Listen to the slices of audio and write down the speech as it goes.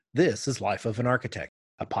This is Life of an Architect,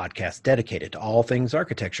 a podcast dedicated to all things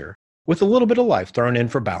architecture, with a little bit of life thrown in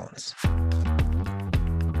for balance.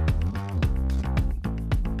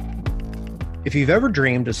 If you've ever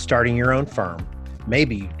dreamed of starting your own firm,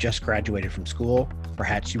 maybe you just graduated from school,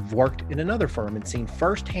 perhaps you've worked in another firm and seen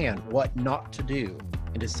firsthand what not to do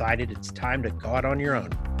and decided it's time to go out on your own.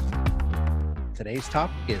 Today's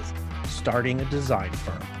topic is starting a design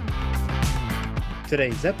firm.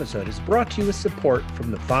 Today's episode is brought to you with support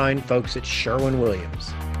from the fine folks at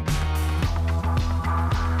Sherwin-Williams.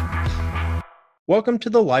 Welcome to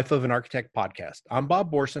the Life of an Architect podcast. I'm Bob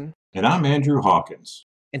Borson. And I'm Andrew Hawkins.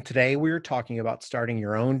 And today we are talking about starting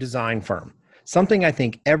your own design firm, something I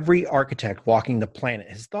think every architect walking the planet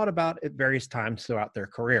has thought about at various times throughout their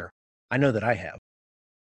career. I know that I have.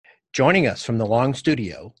 Joining us from the Long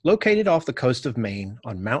Studio, located off the coast of Maine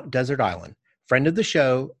on Mount Desert Island, friend of the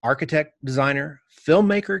show, architect, designer,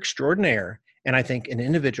 filmmaker extraordinaire, and I think an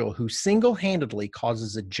individual who single-handedly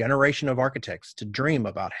causes a generation of architects to dream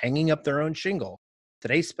about hanging up their own shingle.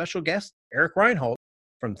 Today's special guest, Eric Reinhold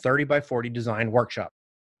from 30 by 40 Design Workshop.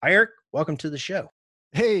 Hi, Eric. Welcome to the show.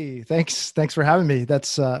 Hey, thanks for having me.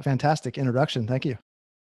 That's a fantastic introduction. Thank you.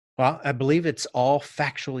 Well, I believe it's all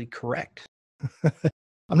factually correct.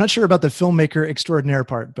 I'm not sure about the filmmaker extraordinaire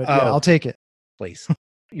part, but yeah, I'll take it. Please.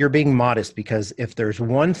 You're being modest because if there's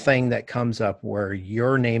one thing that comes up where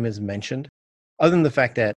your name is mentioned, other than the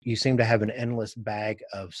fact that you seem to have an endless bag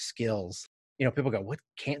of skills, people go, what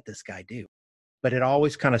can't this guy do? But it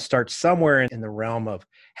always kind of starts somewhere in the realm of,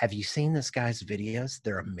 have you seen this guy's videos?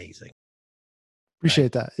 They're amazing.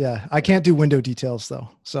 Appreciate that. Yeah. I can't do window details though.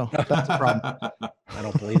 So that's a problem. I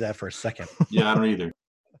don't believe that for a second. Yeah, I don't either.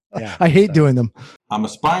 Yeah, I hate doing them. I'm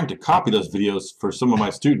aspiring to copy those videos for some of my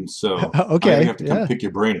students. So okay. I have to come pick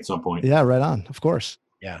your brain at some point. Yeah, right on. Of course.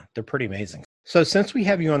 Yeah, they're pretty amazing. So since we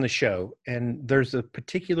have you on the show, and there's a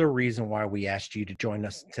particular reason why we asked you to join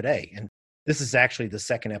us today, and this is actually the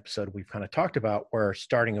second episode we've kind of talked about where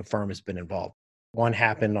starting a firm has been involved. One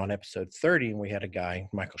happened on episode 30, and we had a guy,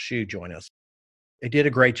 Michael Shue, join us. He did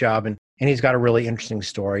a great job, and he's got a really interesting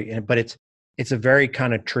story, but it's a very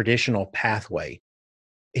kind of traditional pathway.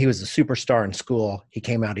 He was a superstar in school. He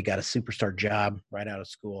came out, he got a superstar job right out of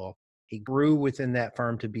school. He grew within that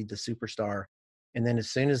firm to be the superstar. And then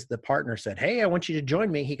as soon as the partner said, hey, I want you to join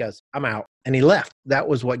me, he goes, I'm out. And he left. That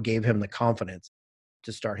was what gave him the confidence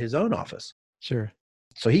to start his own office. Sure.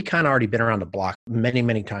 So he kind of already been around the block many,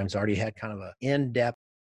 many times, already had kind of an in-depth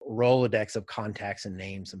Rolodex of contacts and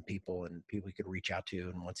names and people he could reach out to.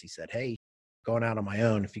 And once he said, hey, going out on my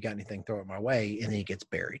own, if you got anything, throw it my way. And then he gets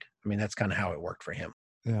buried. I mean, that's kind of how it worked for him.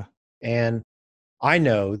 Yeah. And I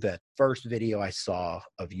know that first video I saw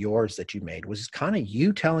of yours that you made was kind of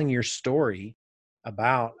you telling your story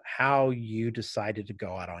about how you decided to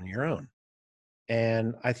go out on your own.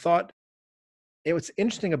 And I thought it was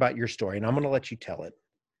interesting about your story, and I'm going to let you tell it.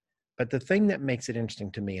 But the thing that makes it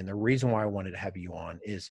interesting to me, and the reason why I wanted to have you on,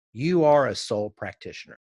 is you are a sole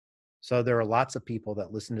practitioner. So there are lots of people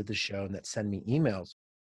that listen to the show and that send me emails.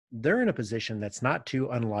 They're in a position that's not too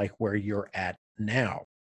unlike where you're at now.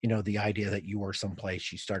 The idea that you were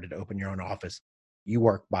someplace, you started to open your own office, you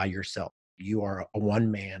work by yourself. You are a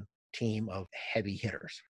one-man team of heavy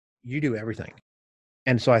hitters. You do everything.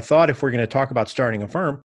 And so I thought if we're going to talk about starting a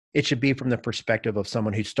firm, it should be from the perspective of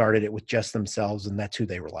someone who started it with just themselves, and that's who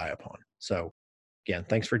they rely upon. So again,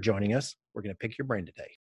 thanks for joining us. We're going to pick your brain today.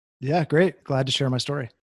 Yeah, great. Glad to share my story.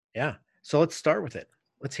 Yeah. So let's start with it.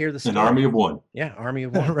 Let's hear the story. An army of one. Yeah, army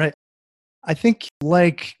of one. Right. I think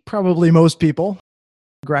like probably most people,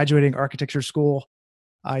 graduating architecture school,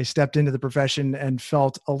 I stepped into the profession and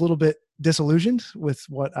felt a little bit disillusioned with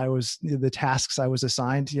the tasks I was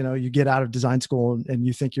assigned. You get out of design school and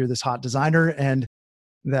you think you're this hot designer and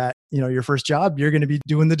that, your first job, you're going to be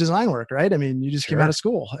doing the design work, right? I mean, you just came out of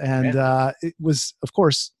school and it was, of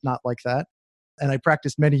course, not like that. And I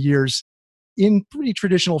practiced many years in pretty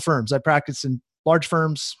traditional firms. I practiced in large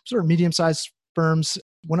firms, sort of medium-sized firms.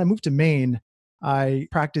 When I moved to Maine, I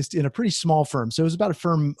practiced in a pretty small firm. So it was about a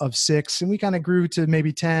firm of 6, and we kind of grew to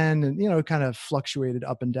maybe 10 and, it kind of fluctuated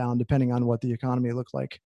up and down depending on what the economy looked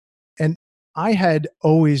like. And I had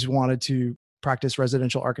always wanted to practice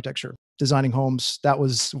residential architecture, designing homes. That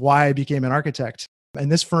was why I became an architect.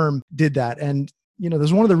 And this firm did that. And,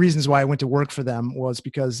 there's one of the reasons why I went to work for them was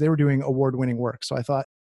because they were doing award-winning work. So I thought,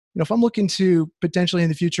 if I'm looking to potentially in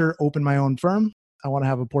the future open my own firm, I want to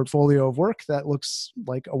have a portfolio of work that looks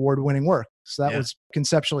like award-winning work. So that was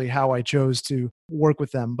conceptually how I chose to work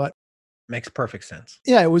with them. But makes perfect sense.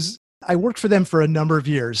 Yeah, I worked for them for a number of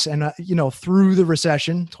years. And, through the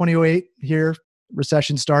recession, 2008 here,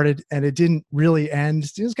 recession started and it didn't really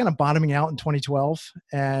end. It was kind of bottoming out in 2012.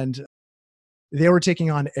 And they were taking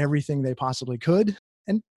on everything they possibly could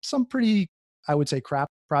and some pretty, I would say, crap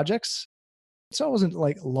projects. So I wasn't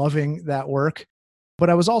like loving that work, but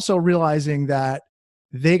I was also realizing that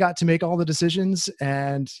they got to make all the decisions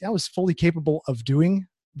and I was fully capable of doing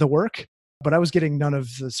the work, but I was getting none of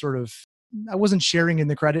the sort of, I wasn't sharing in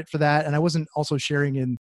the credit for that. And I wasn't also sharing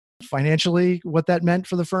in financially what that meant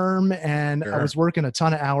for the firm. And I Sure. was working a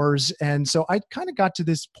ton of hours. And so I kind of got to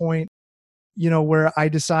this point, where I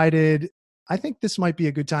decided, I think this might be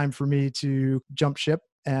a good time for me to jump ship.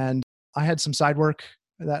 And I had some side work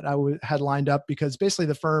that had lined up because basically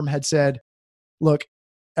the firm had said, look,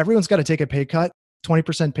 everyone's got to take a pay cut,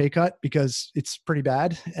 20% pay cut, because it's pretty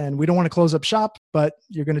bad. And we don't want to close up shop, but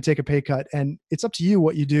you're going to take a pay cut. And it's up to you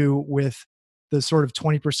what you do with the sort of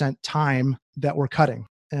 20% time that we're cutting.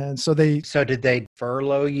 And so So did they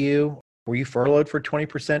furlough you? Were you furloughed for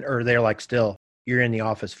 20% or they're like still, you're in the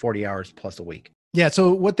office 40 hours plus a week? yeah.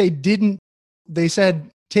 So what they said,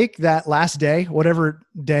 take that last day, whatever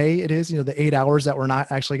day it is, the 8 hours that we're not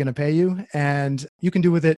actually going to pay you, and you can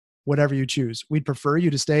do with it whatever you choose. We'd prefer you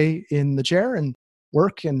to stay in the chair and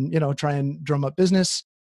work and, try and drum up business.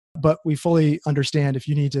 But we fully understand if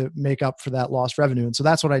you need to make up for that lost revenue. And so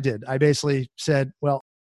that's what I did. I basically said, well,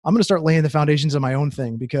 I'm going to start laying the foundations of my own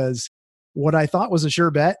thing because what I thought was a sure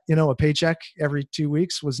bet, a paycheck every 2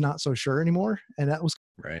 weeks was not so sure anymore. And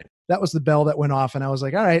Right. that was the bell that went off. And I was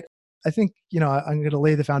like, all right, I think, I'm going to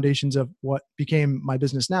lay the foundations of what became my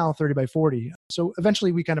business now, 30 by 40. So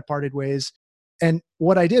eventually we kind of parted ways. And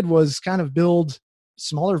what I did was kind of build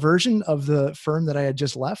smaller version of the firm that I had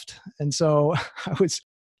just left. And so I was,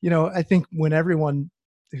 I think when everyone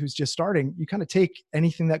who's just starting, you kind of take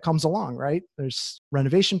anything that comes along, right? There's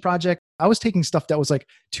renovation project. I was taking stuff that was like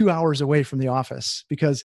 2 hours away from the office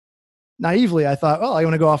because naively I thought, well, I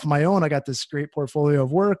want to go off on my own. I got this great portfolio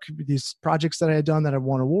of work, these projects that I had done that have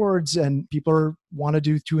won awards, and people want to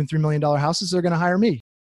do $2 and $3 million houses. They're going to hire me.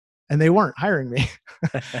 And they weren't hiring me.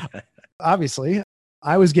 Obviously,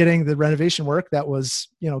 I was getting the renovation work that was,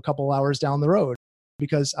 a couple hours down the road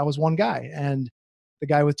because I was one guy, and the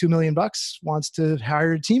guy with $2 million wants to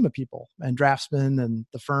hire a team of people and draftsmen and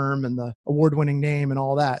the firm and the award-winning name and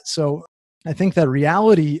all that. So I think that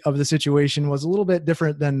reality of the situation was a little bit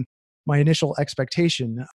different than my initial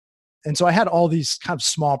expectation. And so I had all these kind of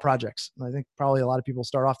small projects. And I think probably a lot of people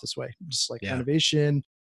start off this way, just like Yeah. renovation.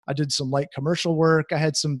 I did some light commercial work. I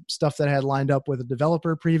had some stuff that I had lined up with a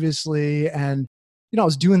developer previously. And, I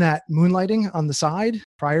was doing that moonlighting on the side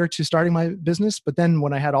prior to starting my business. But then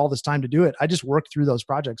when I had all this time to do it, I just worked through those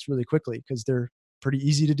projects really quickly because they're pretty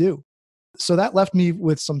easy to do. So that left me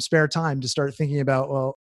with some spare time to start thinking about,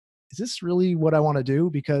 well, is this really what I want to do?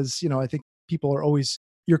 Because, I think people are always,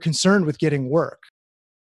 you're concerned with getting work.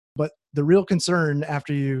 But the real concern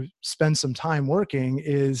after you spend some time working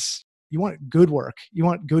is you want good work. You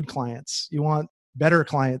want good clients. You want better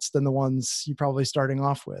clients than the ones you're probably starting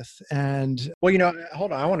off with. And Well,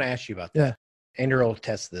 hold on. I want to ask you about yeah, that. Andrew will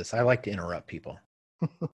test this. I like to interrupt people.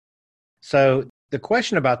 So the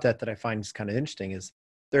question about that I find is kind of interesting is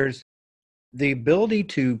there's the ability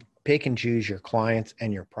to pick and choose your clients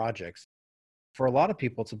and your projects. For a lot of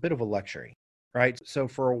people, it's a bit of a luxury, right? So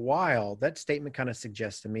for a while, that statement kind of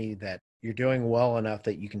suggests to me that you're doing well enough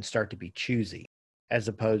that you can start to be choosy as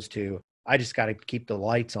opposed to, I just got to keep the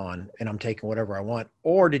lights on and I'm taking whatever I want.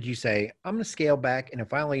 Or did you say, I'm going to scale back and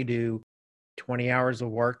if I only do 20 hours of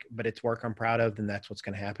work, but it's work I'm proud of, then that's what's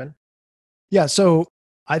going to happen? yeah. So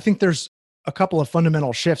I think there's a couple of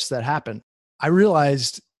fundamental shifts that happen. I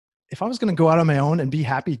realized if I was going to go out on my own and be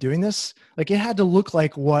happy doing this, like it had to look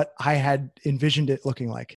like what I had envisioned it looking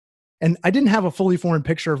like. And I didn't have a fully formed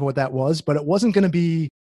picture of what that was, but it wasn't going to be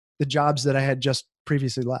the jobs that I had just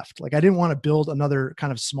previously left. Like I didn't want to build another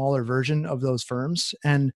kind of smaller version of those firms.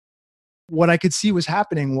 And what I could see was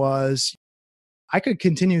happening was I could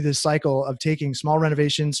continue this cycle of taking small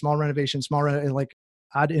renovation, and like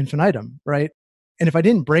ad infinitum, right? And if I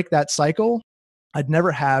didn't break that cycle, I'd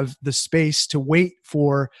never have the space to wait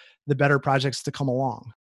for the better projects to come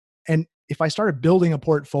along. And if I started building a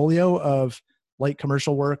portfolio of light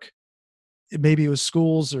commercial work, maybe it was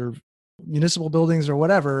schools or municipal buildings or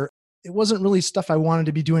whatever, it wasn't really stuff I wanted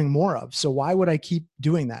to be doing more of. So why would I keep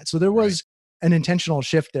doing that? So there was an intentional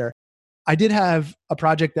shift there. I did have a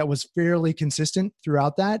project that was fairly consistent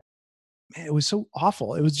throughout that. Man, it was so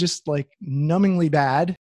awful. It was just like numbingly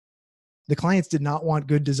bad. The clients did not want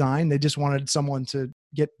good design. They just wanted someone to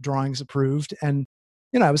get drawings approved. And,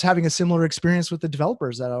 I was having a similar experience with the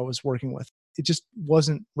developers that I was working with. It just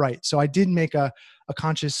wasn't right. So I did make a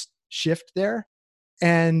conscious shift there.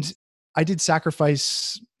 And I did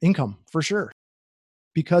sacrifice income for sure,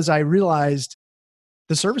 because I realized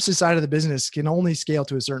the services side of the business can only scale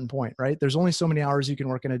to a certain point, right? There's only so many hours you can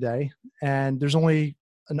work in a day, and there's only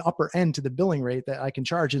an upper end to the billing rate that I can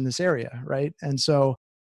charge in this area, right? And so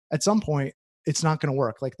at some point, it's not going to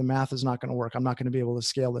work. Like the math is not going to work. I'm not going to be able to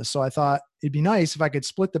scale this. So I thought it'd be nice if I could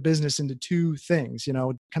split the business into two things,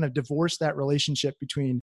 kind of divorce that relationship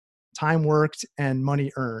between time worked and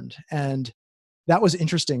money earned. And that was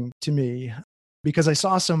interesting to me because I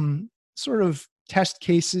saw some sort of test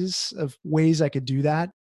cases of ways I could do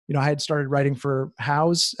that. I had started writing for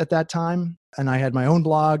Houzz at that time, and I had my own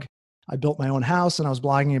blog. I built my own house and I was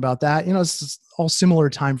blogging about that. It's all similar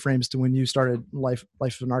timeframes to when you started Life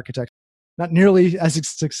of an Architect. Not nearly as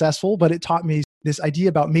successful, but it taught me this idea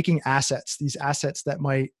about making assets, these assets that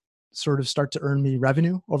might sort of start to earn me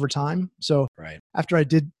revenue over time. So after I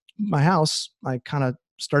did my house, I kind of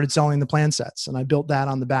started selling the plan sets, and I built that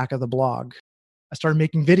on the back of the blog. I started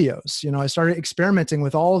making videos. I started experimenting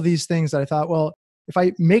with all of these things that I thought, well, if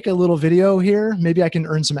I make a little video here, maybe I can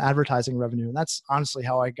earn some advertising revenue. And that's honestly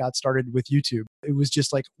how I got started with YouTube. It was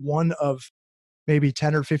just like one of maybe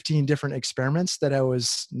 10 or 15 different experiments that I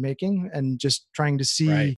was making, and just trying to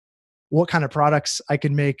see what kind of products I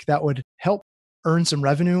could make that would help earn some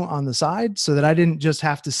revenue on the side, so that I didn't just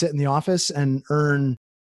have to sit in the office and earn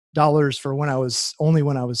dollars for when I was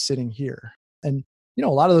sitting here. And, a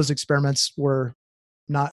lot of those experiments were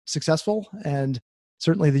not successful. And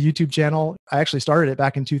certainly the YouTube channel, I actually started it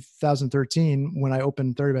back in 2013 when I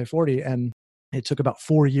opened 30 by 40. And it took about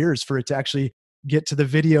 4 years for it to actually get to the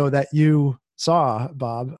video that you saw,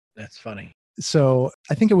 Bob. That's funny. So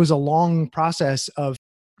I think it was a long process of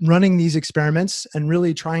running these experiments and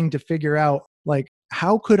really trying to figure out, like,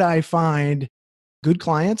 how could I find good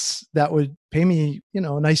clients that would pay me,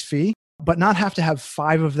 a nice fee, but not have to have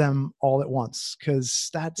 5 of them all at once,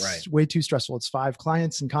 because that's way too stressful. It's 5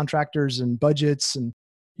 clients and contractors and budgets and,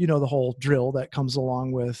 the whole drill that comes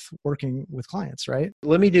along with working with clients, right?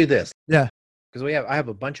 Let me do this. Yeah. Because I have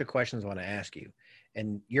a bunch of questions I want to ask you,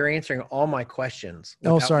 and you're answering all my questions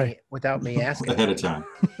without me asking ahead of time.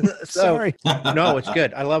 Sorry. No, it's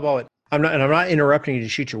good. I love all it. I'm not interrupting you to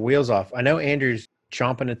shoot your wheels off. I know Andrew's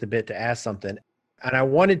chomping at the bit to ask something, and I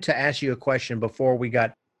wanted to ask you a question before we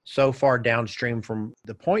got so far downstream from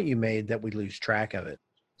the point you made that we lose track of it.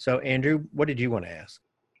 So Andrew, what did you want to ask?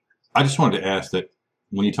 I just wanted to ask that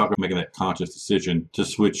when you talk about making that conscious decision to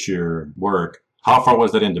switch your work, how far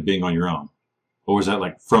was that into being on your own? Or was that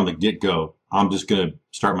like from the get-go, I'm just going to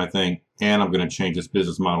start my thing and I'm going to change this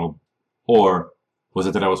business model? Or was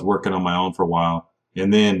it that I was working on my own for a while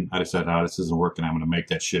and then I decided, this isn't working, I'm going to make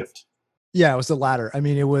that shift? Yeah, it was the latter. I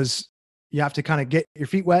mean, it was, you have to kind of get your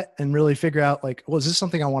feet wet and really figure out, like, well, is this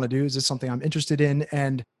something I want to do? Is this something I'm interested in?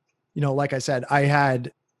 And, like I said, I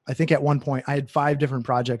think at one point I had 5 different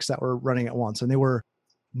projects that were running at once, and they were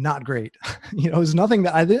not great. It was nothing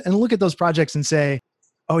that and look at those projects and say,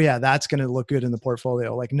 oh yeah, that's going to look good in the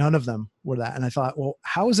portfolio. Like none of them were that. And I thought, well,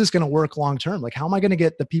 how is this going to work long-term? Like, how am I going to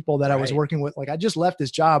get the people that I was working with? Like, I just left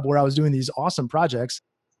this job where I was doing these awesome projects.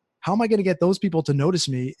 How am I going to get those people to notice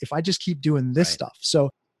me if I just keep doing this stuff? So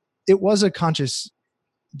it was a conscious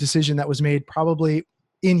decision that was made probably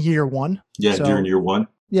in year 1. Yeah. So, during year 1.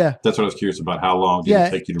 Yeah. That's what I was curious about. How long did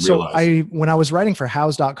it take you to realize? So when I was writing for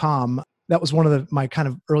Houzz.com, that was one of my kind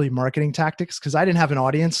of early marketing tactics, because I didn't have an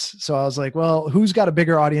audience. So I was like, well, who's got a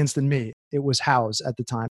bigger audience than me? It was Houzz at the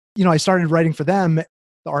time. I started writing for them.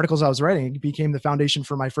 The articles I was writing became the foundation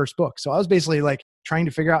for my first book. So I was basically like trying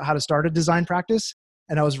to figure out how to start a design practice.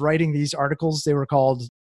 And I was writing these articles. They were called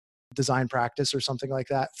Design Practice or something like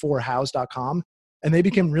that for Houzz.com. And they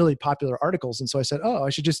became really popular articles. And so I said,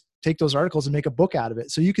 I should just take those articles and make a book out of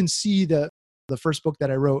it. So you can see the first book that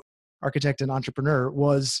I wrote, Architect and Entrepreneur,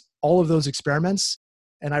 was all of those experiments.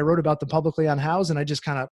 And I wrote about them publicly on Houzz, and I just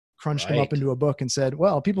kind of crunched them up into a book and said,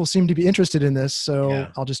 well, people seem to be interested in this, so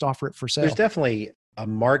I'll just offer it for sale. There's definitely a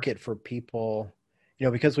market for people,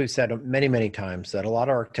 because we've said many, many times that a lot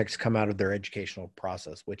of architects come out of their educational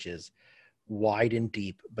process, which is wide and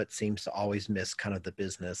deep, but seems to always miss kind of the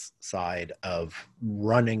business side of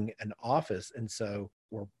running an office. And so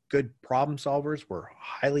we're good problem solvers. We're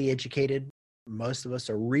highly educated. Most of us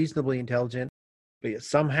are reasonably intelligent, but yet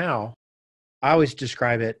somehow I always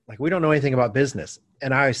describe it like we don't know anything about business.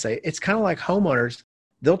 And I always say it's kind of like homeowners.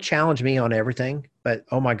 They'll challenge me on everything, but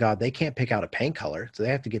oh my God, they can't pick out a paint color. So they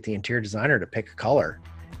have to get the interior designer to pick a color.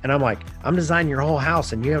 And I'm like, I'm designing your whole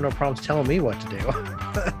house and you have no problems telling me what to do.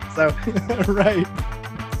 So, right.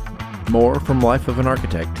 More from Life of an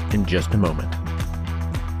Architect in just a moment.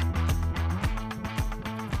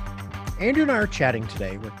 Andrew and I are chatting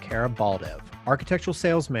today with Kara Baldev, Architectural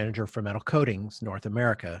Sales Manager for Metal Coatings North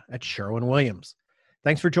America at Sherwin-Williams.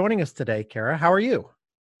 Thanks for joining us today, Kara. How are you?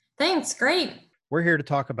 Thanks. Great. We're here to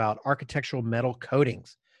talk about architectural metal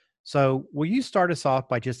coatings. So will you start us off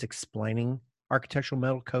by just explaining architectural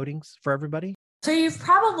metal coatings for everybody? So you've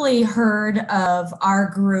probably heard of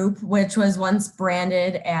our group, which was once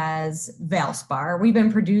branded as Valspar. We've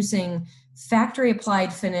been producing factory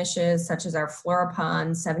applied finishes such as our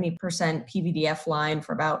Fluoripon 70% PVDF line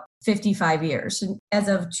for about 55 years. And as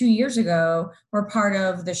of 2 years ago, we're part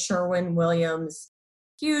of the Sherwin-Williams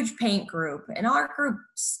huge paint group. And our group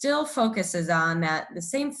still focuses on the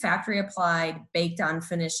same factory applied baked on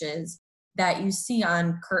finishes that you see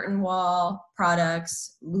on curtain wall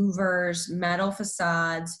products, louvers, metal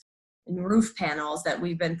facades, and roof panels that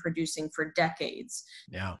we've been producing for decades.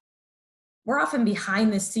 Yeah. We're often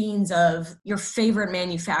behind the scenes of your favorite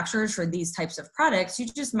manufacturers for these types of products. You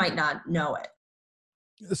just might not know it.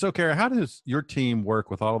 So, Kara, how does your team work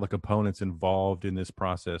with all the components involved in this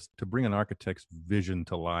process to bring an architect's vision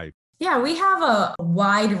to life? Yeah, we have a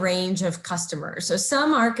wide range of customers. So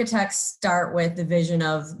some architects start with the vision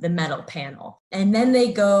of the metal panel, and then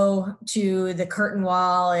they go to the curtain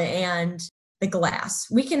wall and the glass.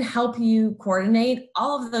 We can help you coordinate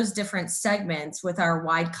all of those different segments with our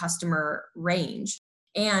wide customer range.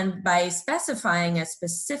 And by specifying a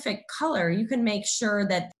specific color, you can make sure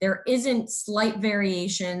that there isn't slight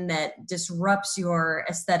variation that disrupts your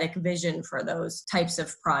aesthetic vision for those types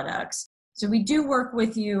of products. So we do work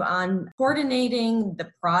with you on coordinating the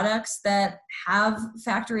products that have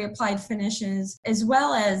factory applied finishes, as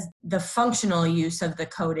well as the functional use of the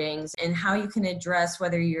coatings and how you can address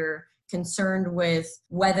whether you're concerned with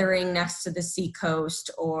weathering next to the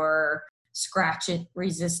seacoast or scratch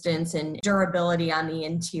resistance and durability on the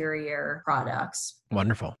interior products.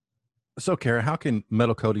 Wonderful. So, Kara, how can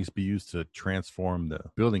metal coatings be used to transform the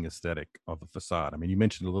building aesthetic of the facade? I mean, you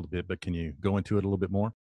mentioned a little bit, but can you go into it a little bit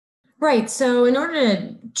more? Right. So in order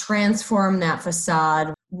to transform that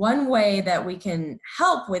facade, one way that we can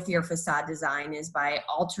help with your facade design is by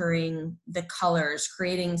altering the colors,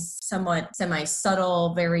 creating somewhat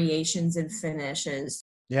semi-subtle variations in finishes.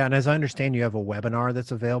 Yeah, and as I understand, you have a webinar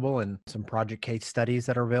that's available and some project case studies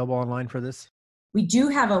that are available online for this. We do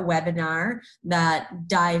have a webinar that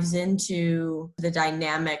dives into the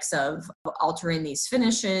dynamics of altering these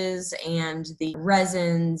finishes and the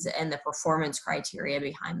resins and the performance criteria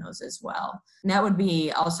behind those as well. And that would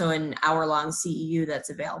be also an hour-long CEU that's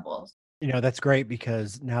available. You know, that's great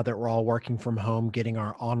because now that we're all working from home, getting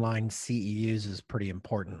our online CEUs is pretty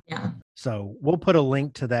important. Yeah. So we'll put a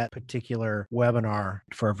link to that particular webinar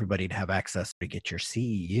for everybody to have access to get your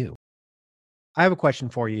CEU. I have a question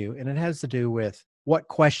for you, and it has to do with what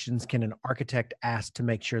questions can an architect ask to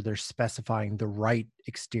make sure they're specifying the right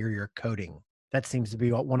exterior coating? That seems to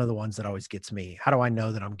be one of the ones that always gets me. How do I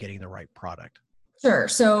know that I'm getting the right product? Sure.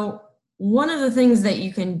 So one of the things that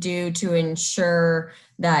you can do to ensure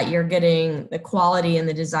that you're getting the quality and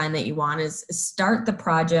the design that you want is start the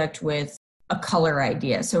project with a color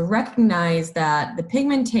idea. So recognize that the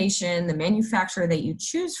pigmentation, the manufacturer that you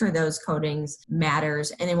choose for those coatings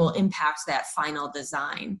matters, and it will impact that final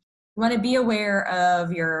design. You want to be aware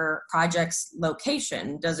of your project's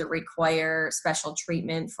location. Does it require special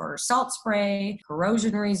treatment for salt spray,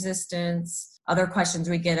 corrosion resistance? Other questions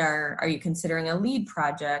we get are you considering a LEED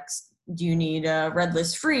project? Do you need a red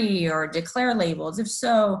list free or declare labels? If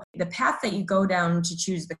so, the path that you go down to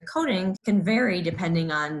choose the coating can vary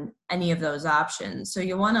depending on any of those options. So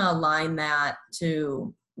you want to align that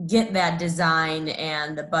to get that design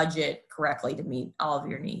and the budget correctly to meet all of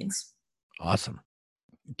your needs. Awesome.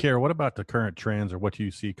 Kara, what about the current trends or what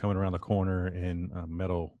you see coming around the corner in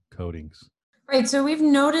metal coatings? Right. So we've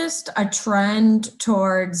noticed a trend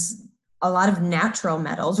towards a lot of natural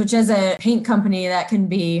metals, which as a paint company, that can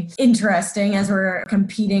be interesting as we're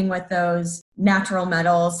competing with those natural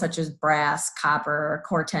metals such as brass, copper,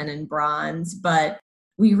 corten, and bronze. But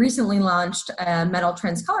we recently launched a metal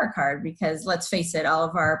trends color card because let's face it, all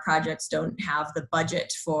of our projects don't have the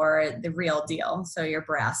budget for the real deal. So your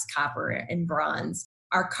brass, copper, and bronze.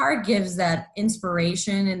 Our card gives that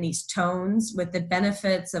inspiration and these tones with the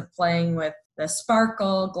benefits of playing with the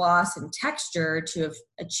sparkle, gloss, and texture to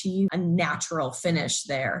achieve a natural finish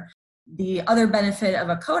there. The other benefit of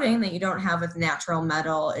a coating that you don't have with natural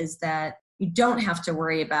metal is that you don't have to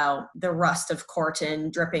worry about the rust of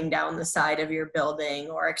corten dripping down the side of your building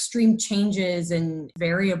or extreme changes in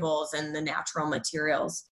variables in the natural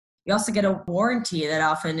materials. You also get a warranty that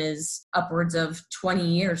often is upwards of 20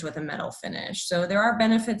 years with a metal finish. So there are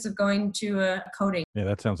benefits of going to a coating. Yeah,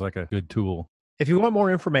 that sounds like a good tool. If you want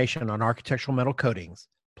more information on architectural metal coatings,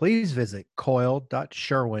 please visit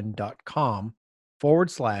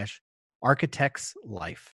coil.sherwin.com/architects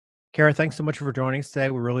life. Kara, thanks so much for joining us today.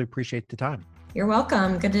 We really appreciate the time. You're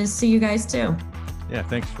welcome. Good to see you guys too. Yeah,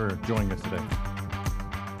 thanks for joining us today.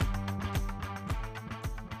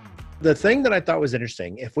 The thing that I thought was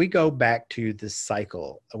interesting, if we go back to this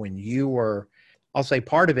cycle when you were, I'll say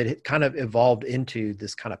part of it kind of evolved into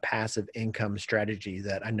this kind of passive income strategy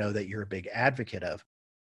that I know that you're a big advocate of.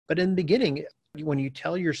 But in the beginning, when you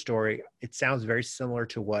tell your story, it sounds very similar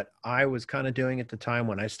to what I was kind of doing at the time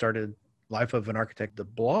when I started Life of an Architect, the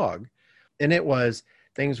blog. And it was,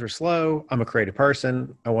 things were slow. I'm a creative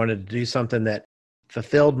person. I wanted to do something that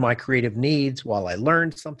fulfilled my creative needs while I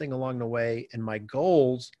learned something along the way. And my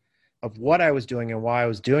goals of what I was doing and why I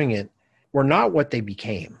was doing it were not what they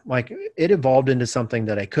became. Like, it evolved into something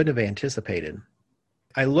that I couldn't have anticipated.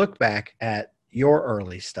 I look back at your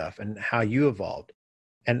early stuff and how you evolved.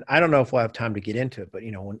 And I don't know if we'll have time to get into it, but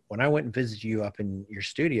when I went and visited you up in your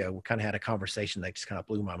studio, we kind of had a conversation that just kind of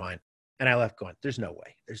blew my mind. And I left going, there's no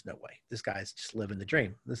way. This guy's just living the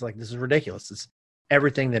dream. This is ridiculous. It's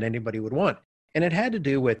everything that anybody would want. And it had to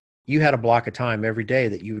do with, you had a block of time every day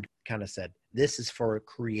that you kind of said, this is for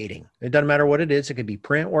creating. It doesn't matter what it is. It could be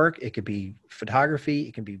print work. It could be photography.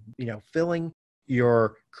 It can be, filling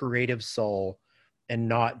your creative soul and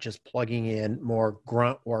not just plugging in more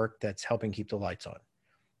grunt work that's helping keep the lights on.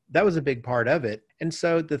 That was a big part of it. And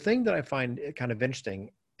so the thing that I find kind of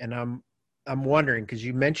interesting, and I'm wondering, because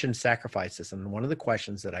you mentioned sacrifices, and one of the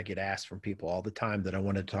questions that I get asked from people all the time that I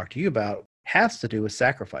wanted to talk to you about has to do with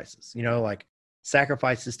sacrifices, like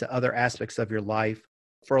sacrifices to other aspects of your life.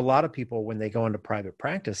 For a lot of people, when they go into private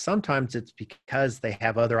practice, sometimes it's because they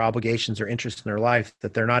have other obligations or interests in their life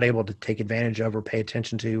that they're not able to take advantage of or pay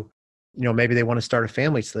attention to. Maybe they want to start a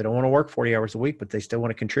family, so they don't want to work 40 hours a week, but they still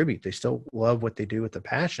want to contribute. They still love what they do with a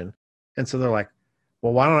passion. And so they're like,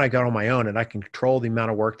 well, why don't I go on my own and I can control the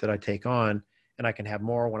amount of work that I take on, and I can have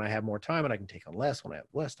more when I have more time, and I can take on less when I have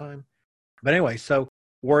less time. But anyway, so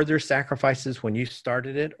were there sacrifices when you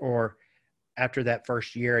started it, or after that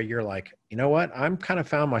first year, you're like, you know what? I'm kind of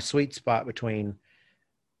found my sweet spot between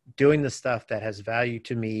doing the stuff that has value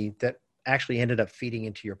to me that actually ended up feeding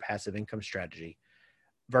into your passive income strategy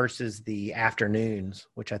versus the afternoons,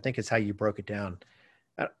 which I think is how you broke it down.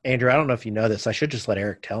 Andrew, I don't know if you know this. I should just let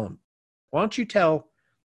Eric tell him. Why don't you tell?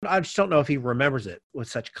 I just don't know if he remembers it with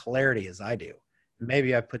such clarity as I do.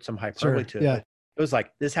 Maybe I put some hyperbole to it. Yeah. But it was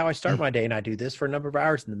like, this is how I start my day, and I do this for a number of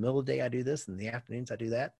hours. In the middle of the day, I do this. In the afternoons, I do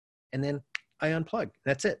that. And then I unplug.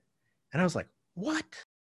 That's it. And I was like, what?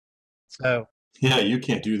 So Yeah, you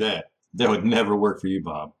can't do that. That would never work for you,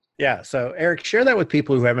 Bob. yeah. So Eric, share that with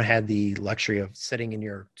people who haven't had the luxury of sitting in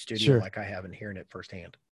your studio like I have and hearing it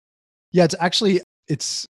firsthand. Yeah,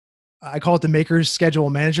 I call it the maker's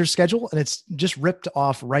schedule, manager's schedule. And it's just ripped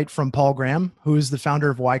off right from Paul Graham, who is the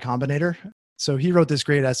founder of Y Combinator. So he wrote this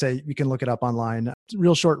great essay. You can look it up online. It's a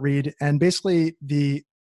real short read. And basically the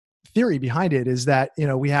theory behind it is that,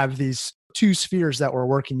 we have these two spheres that we're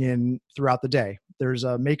working in throughout the day. There's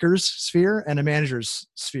a maker's sphere and a manager's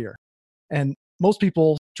sphere. And most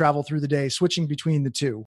people travel through the day switching between the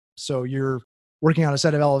two. So you're working on a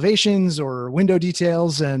set of elevations or window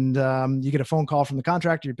details, and you get a phone call from the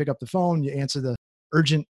contractor. You pick up the phone, you answer the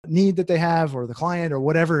urgent need that they have, or the client, or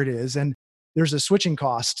whatever it is. And there's a switching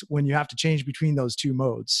cost when you have to change between those two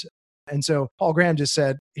modes. And so Paul Graham just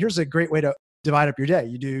said, here's a great way to divide up your day.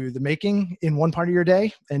 You do the making in one part of your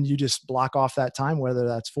day, and you just block off that time, whether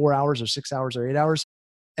that's 4 hours or 6 hours or 8 hours.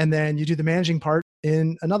 And then you do the managing part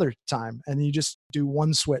in another time, and you just do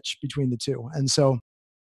one switch between the two. And so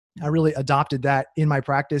I really adopted that in my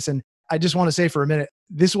practice. And I just want to say for a minute,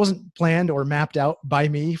 this wasn't planned or mapped out by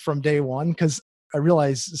me from day one, because I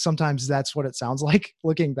realize sometimes that's what it sounds like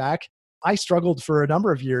looking back. I struggled for a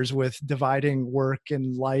number of years with dividing work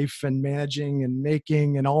and life and managing and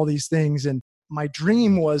making and all these things. And my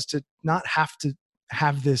dream was to not have to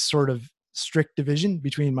have this sort of strict division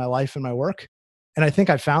between my life and my work. And I think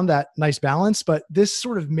I found that nice balance. But this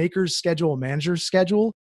sort of maker's schedule, manager's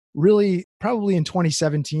schedule, really probably in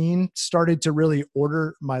 2017 started to really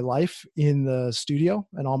order my life in the studio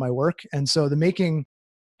and all my work. And so the making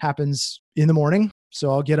happens in the morning.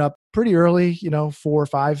 So I'll get up pretty early, 4 or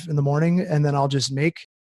 5 in the morning, and then I'll just make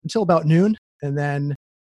until about noon. And then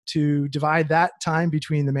to divide that time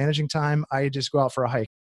between the managing time, I just go out for a hike.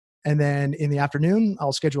 And then in the afternoon,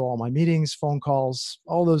 I'll schedule all my meetings, phone calls,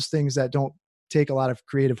 all those things that don't take a lot of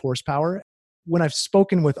creative horsepower. When I've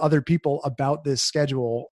spoken with other people about this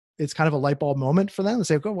schedule, it's kind of a light bulb moment for them to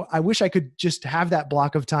say, oh, well, I wish I could just have that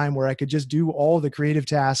block of time where I could just do all the creative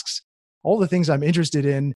tasks, all the things I'm interested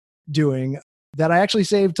in doing that I actually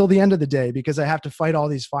save till the end of the day because I have to fight all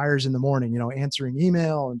these fires in the morning, answering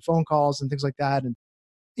email and phone calls and things like that. And,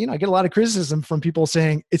 I get a lot of criticism from people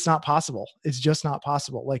saying it's not possible. It's just not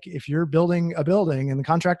possible. Like if you're building a building and the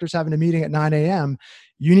contractor's having a meeting at 9 a.m.,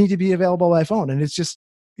 you need to be available by phone. And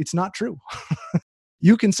it's not true.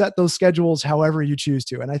 You can set those schedules however you choose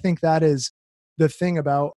to. And I think that is the thing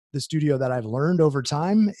about the studio that I've learned over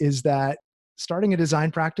time is that starting a design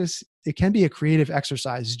practice, it can be a creative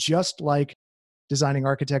exercise, just like designing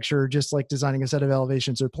architecture, just like designing a set of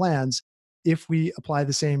elevations or plans, if we apply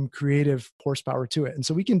the same creative horsepower to it. And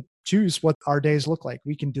so we can choose what our days look like.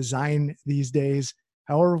 We can design these days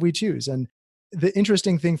however we choose. And the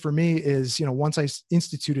interesting thing for me is, once I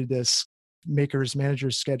instituted this makers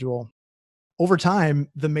managers schedule, over time,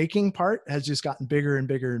 the making part has just gotten bigger and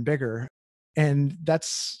bigger and bigger. And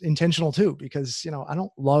that's intentional too, because, I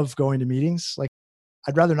don't love going to meetings. Like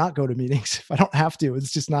I'd rather not go to meetings if I don't have to.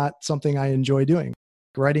 It's just not something I enjoy doing.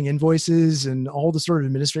 Writing invoices and all the sort of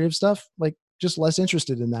administrative stuff, like just less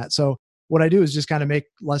interested in that. So what I do is just kind of make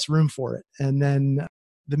less room for it. And then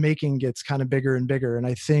the making gets kind of bigger and bigger. And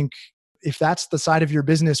I think if that's the side of your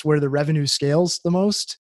business where the revenue scales the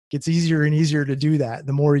most, it gets easier and easier to do that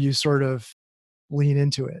the more you sort of lean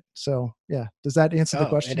into it. So yeah, does that answer the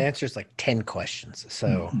question? It answers like 10 questions.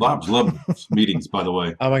 So Bob's love meetings, by the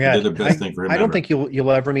way. Oh my God. They're the best thing for him. I don't think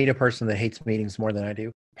you'll ever meet a person that hates meetings more than I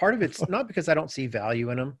do. Part of it's not because I don't see value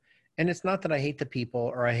in them. And it's not that I hate the people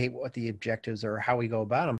or I hate what the objectives are or how we go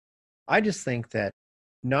about them. I just think that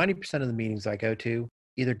 90% of the meetings I go to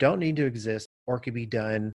either don't need to exist or could be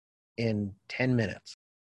done in 10 minutes.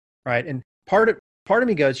 Right. And part of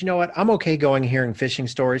me goes, you know what? I'm okay going and hearing fishing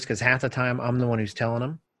stories because half the time I'm the one who's telling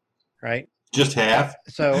them. Right. Just half.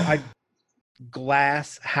 So I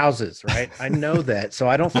glass houses, right? I know that. So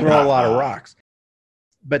I don't throw a lot of rocks.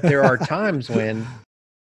 But there are times when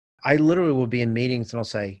I literally will be in meetings and I'll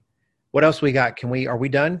say, what else we got? Are we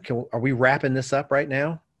done? Are we wrapping this up right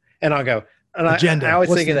now? And I'll go, and I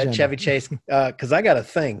always think of that Chevy Chase, cause I got a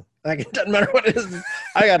thing. Like it doesn't matter what it is.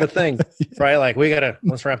 I got a thing, right? Like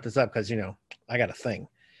let's wrap this up. Cause I got a thing.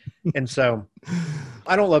 And so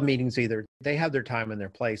I don't love meetings either. They have their time and their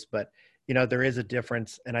place, but there is a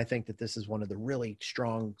difference. And I think that this is one of the really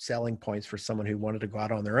strong selling points for someone who wanted to go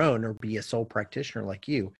out on their own or be a sole practitioner like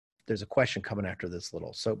you. There's a question coming after this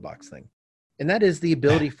little soapbox thing. And that is the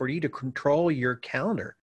ability for you to control your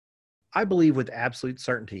calendar. I believe with absolute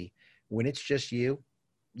certainty, when it's just you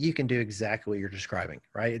can do exactly what you're describing,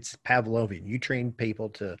 right? It's Pavlovian. You train people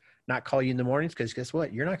to not call you in the mornings because guess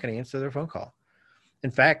what? You're not going to answer their phone call.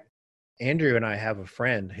 In fact, Andrew and I have a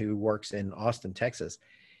friend who works in Austin, Texas.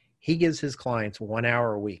 He gives his clients 1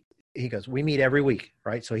 hour a week. He goes, we meet every week,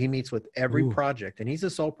 right? So he meets with every project and he's a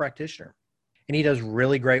sole practitioner and he does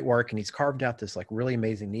really great work and he's carved out this like really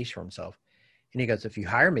amazing niche for himself. And he goes, if you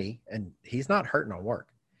hire me, and he's not hurting on work,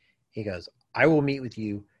 he goes, I will meet with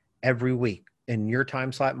you every week. And your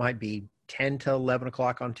time slot might be 10 to 11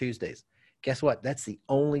 o'clock on Tuesdays. Guess what? That's the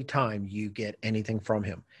only time you get anything from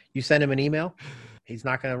him. You send him an email, he's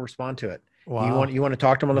not going to respond to it. Wow. You want to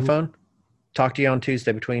talk to him on the phone? Talk to you on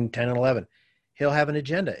Tuesday between 10 and 11. He'll have an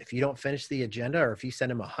agenda. If you don't finish the agenda or if you send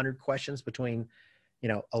him 100 questions between,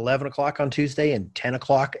 11 o'clock on Tuesday and 10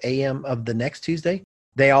 o'clock a.m. of the next Tuesday,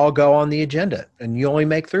 they all go on the agenda and you only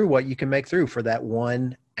make through what you can make through for that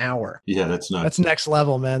 1 hour. Yeah, that's nuts. That's next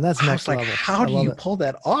level, man. That's next level. How do you pull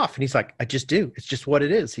that off? And he's like, I just do. It's just what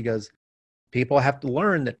it is. He goes, people have to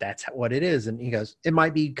learn that that's what it is. And he goes, it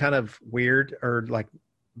might be kind of weird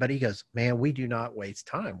but he goes, man, we do not waste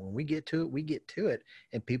time. When we get to it, we get to it.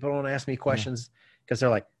 And people don't ask me questions because they're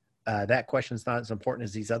like, that question's not as important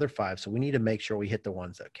as these other 5. So we need to make sure we hit the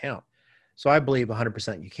ones that count. So I believe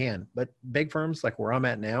 100% you can, but big firms like where I'm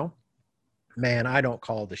at now, man, I don't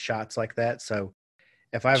call the shots like that. So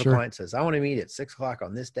if I have a client says, I want to meet at 6 o'clock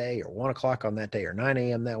on this day or 1 o'clock on that day or 9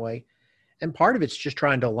 a.m. that way. And part of it's just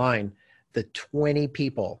trying to align the 20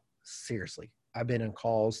 people. Seriously, I've been in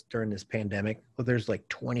calls during this pandemic. Well, there's like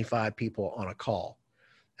 25 people on a call.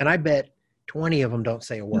 And I bet 20 of them don't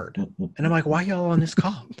say a word. And I'm like, why y'all on this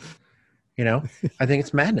call? I think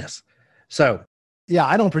it's madness. So yeah,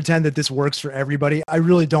 I don't pretend that this works for everybody. I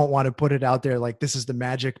really don't want to put it out there like this is the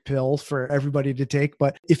magic pill for everybody to take.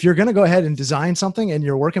 But if you're going to go ahead and design something and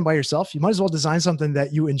you're working by yourself, you might as well design something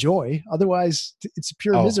that you enjoy. Otherwise, it's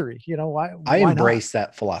pure misery. Why I embrace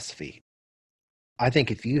that philosophy. I think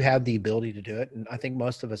if you have the ability to do it, and I think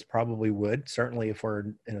most of us probably would, certainly if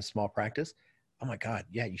we're in a small practice, oh my God,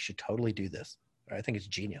 yeah, you should totally do this. I think it's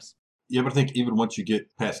genius. Yeah, but I think even once you get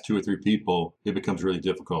past 2 or 3 people, it becomes really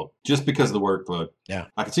difficult just because of the workload. Yeah.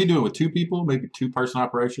 I can see doing it with 2 people, maybe 2-person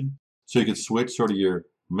operation. So you can switch sort of your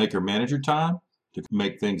manager time to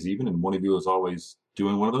make things even, and one of you is always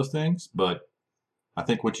doing one of those things. But I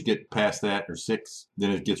think once you get past that, or 6,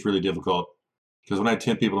 then it gets really difficult. Because when I had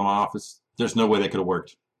 10 people in my office, there's no way that could have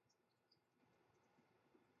worked.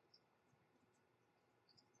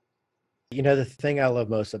 You know, the thing I love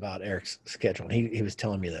most about Eric's schedule, and he was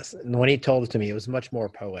telling me this, and when he told it to me, it was much more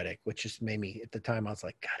poetic, which just made me, at the time, I was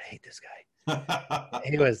like, God, I hate this guy.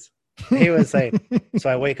 He was saying, so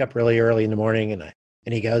I wake up really early in the morning, and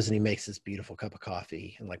he goes and he makes this beautiful cup of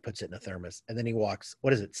coffee and like puts it in a thermos, and then he walks,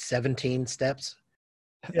 what is it, 17 steps?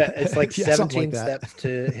 Yeah, it's like Yeah, something 17 like that. steps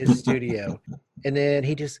to his studio, and then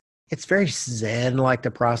it's very zen like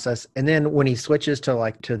the process. And then when he switches to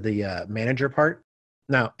the manager part,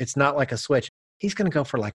 no, it's not like a switch. He's going to go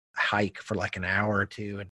for like a hike for like an hour or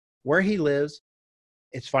two. And where he lives,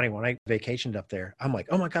 it's funny. When I vacationed up there, I'm like,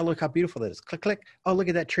 oh my God, look how beautiful that is. Click, click. Oh, look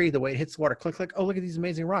at that tree, the way it hits the water. Click, click. Oh, look at these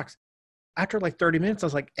amazing rocks. After like 30 minutes, I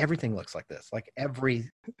was like, everything looks like this. Like everything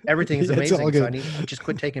is Yeah, it's all amazing. So good. I just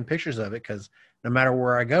quit taking pictures of it because no matter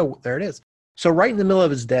where I go, there it is. So right in the middle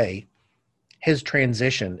of his day, his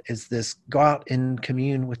transition is this go out and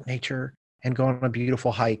commune with nature and go on a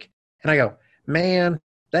beautiful hike. And I go, man,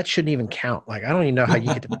 that shouldn't even count. Like, I don't even know how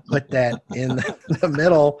you get to put that in the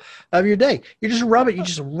middle of your day. You're just rubbing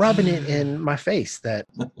it in my face that,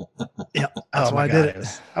 Yeah, oh that's why my I God, did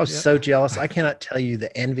it. I was Yeah. so jealous. I cannot tell you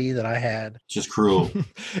the envy that I had. Just cruel.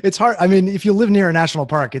 It's hard. I mean, if you live near a national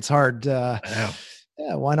park, it's hard. I know.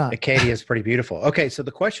 Yeah, why not? Acadia is pretty beautiful. Okay, so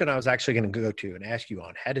the question I was actually going to go to and ask you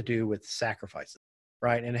on had to do with sacrifices,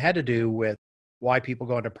 right? And it had to do with why people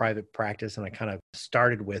go into private practice. And I kind of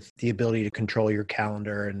started with the ability to control your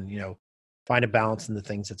calendar and, find a balance in the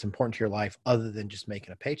things that's important to your life other than just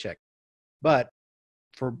making a paycheck. But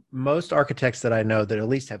for most architects that I know that at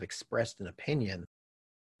least have expressed an opinion,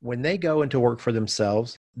 when they go into work for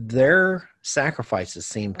themselves, their sacrifices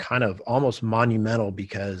seem kind of almost monumental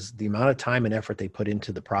because the amount of time and effort they put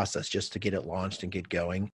into the process just to get it launched and get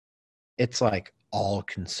going, it's like all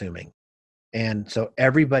consuming. And so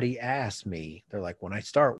everybody asks me, they're like, when I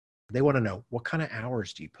start, they want to know what kind of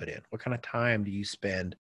hours do you put in? What kind of time do you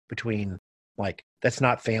spend between, like, that's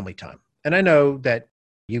not family time. And I know that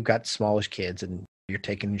you've got smallish kids and you're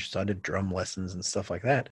taking your son to drum lessons and stuff like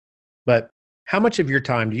that. But how much of your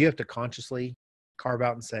time do you have to consciously carve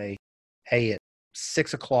out and say, hey, at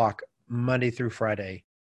 6 o'clock, Monday through Friday,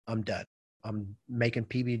 I'm done. I'm making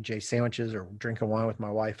PB&J sandwiches or drinking wine with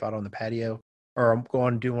my wife out on the patio, or I'm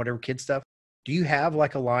going and doing whatever kid stuff. Do you have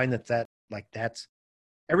like a line that's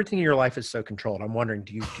everything in your life is so controlled? I'm wondering,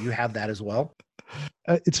 do you have that as well?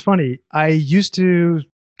 It's funny. I used to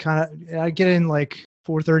I get in like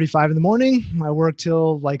 4:35 in the morning. I work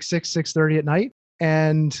till like 6:30 at night.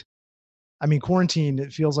 And I mean, quarantine,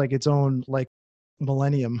 it feels like its own like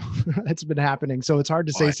millennium that's been happening. So it's hard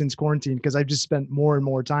to say Why? since quarantine because I've just spent more and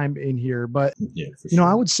more time in here. But, Yeah, for sure.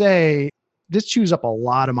 I would say this chews up a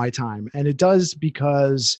lot of my time. And it does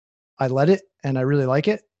because I let it and I really like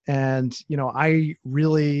it. And, I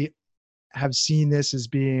really have seen this as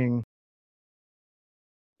being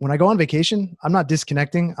when I go on vacation, I'm not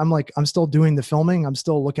disconnecting. I'm still doing the filming. I'm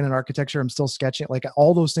still looking at architecture. I'm still sketching. Like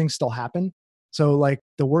all those things still happen. So like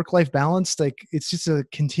the work-life balance, like it's just a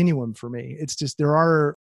continuum for me. It's just,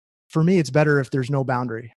 for me, it's better if there's no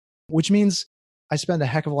boundary, which means I spend a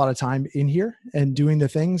heck of a lot of time in here and doing the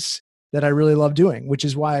things that I really love doing, which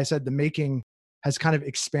is why I said the making has kind of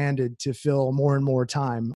expanded to fill more and more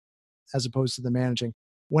time as opposed to the managing.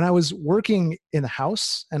 When I was working in the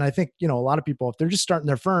house, and I think, a lot of people, if they're just starting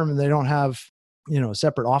their firm and they don't have, a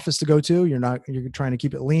separate office to go to, you're trying to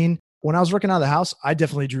keep it lean. When I was working out of the house, I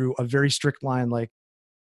definitely drew a very strict line. Like,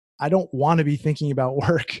 I don't want to be thinking about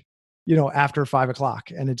work, after 5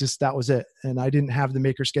 o'clock. And that was it. And I didn't have the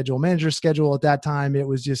maker schedule, manager schedule at that time. It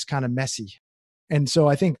was just kind of messy. And so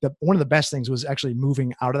I think that one of the best things was actually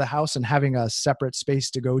moving out of the house and having a separate space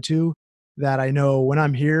to go to that I know when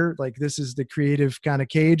I'm here, like this is the creative kind of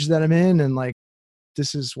cage that I'm in. And like,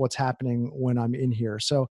 this is what's happening when I'm in here.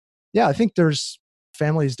 So yeah, I think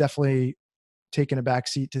family is definitely taking a back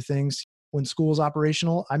seat to things. When school is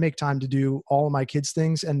operational, I make time to do all of my kids'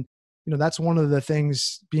 things. And, that's one of the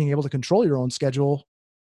things, being able to control your own schedule.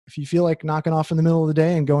 If you feel like knocking off in the middle of the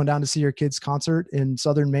day and going down to see your kids' concert in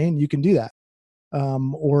Southern Maine, you can do that.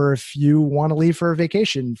 Or if you want to leave for a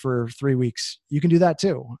vacation for 3 weeks, you can do that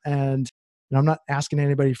too. And I'm not asking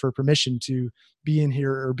anybody for permission to be in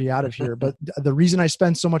here or be out of here. But the reason I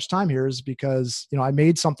spend so much time here is because, I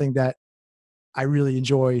made something that I really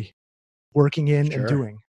enjoy working in and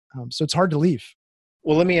doing. So it's hard to leave.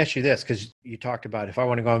 Well, let me ask you this, because you talked about if I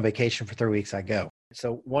want to go on vacation for 3 weeks, I go.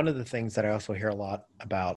 So one of the things that I also hear a lot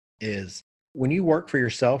about is when you work for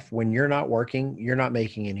yourself, when you're not working, you're not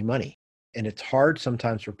making any money. And it's hard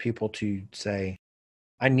sometimes for people to say,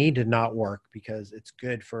 I need to not work because it's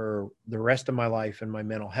good for the rest of my life and my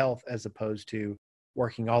mental health, as opposed to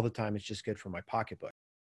working all the time. It's just good for my pocketbook.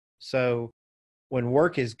 So when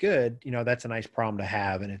work is good, that's a nice problem to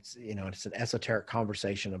have. And it's an esoteric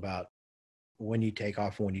conversation about when you take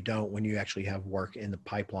off and when you don't, when you actually have work in the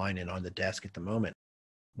pipeline and on the desk at the moment.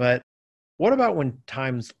 But what about when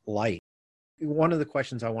time's light? One of the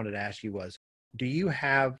questions I wanted to ask you was, do you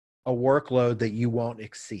have a workload that you won't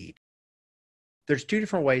exceed? There's two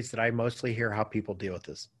different ways that I mostly hear how people deal with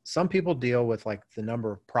this. Some people deal with like the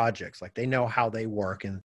number of projects, like they know how they work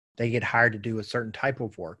and they get hired to do a certain type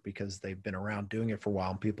of work because they've been around doing it for a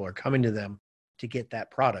while and people are coming to them to get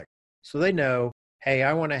that product. So they know, hey,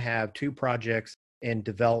 I want to have 2 projects in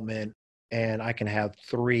development and I can have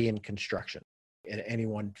 3 in construction at any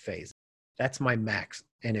one phase. That's my max.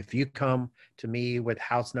 And if you come to me with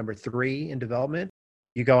house number 3 in development,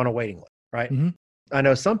 you go on a waiting list, right? Mm-hmm. I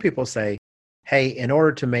know some people say, hey, in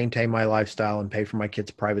order to maintain my lifestyle and pay for my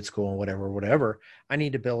kids' private school and whatever, I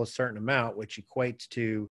need to bill a certain amount, which equates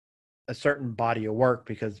to a certain body of work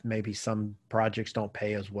because maybe some projects don't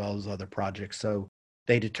pay as well as other projects. So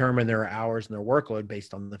they determine their hours and their workload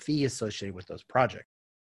based on the fee associated with those projects.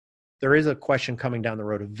 There is a question coming down the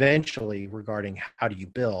road eventually regarding how do you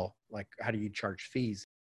bill, like how do you charge fees?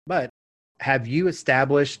 But have you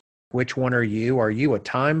established which one are you? Are you a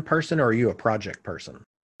time person or are you a project person?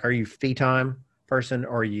 Are you fee time person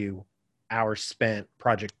or are you hours spent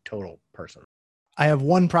project total person? I have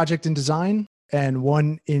 1 project in design and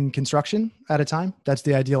 1 in construction at a time. That's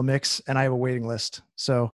the ideal mix. And I have a waiting list.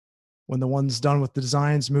 So when the one's done with the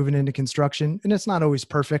designs, moving into construction, and it's not always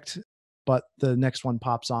perfect, but the next one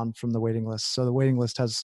pops on from the waiting list. So the waiting list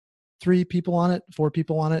has 3 people on it, 4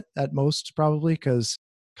 people on it at most, probably, because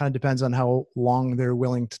kind of depends on how long they're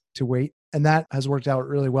willing to wait. And that has worked out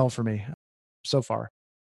really well for me so far.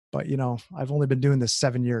 But, I've only been doing this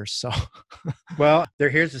 7 years. So, well,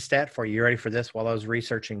 here's a stat for you. You ready for this? While I was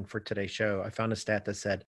researching for today's show, I found a stat that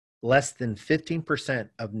said less than 15%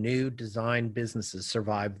 of new design businesses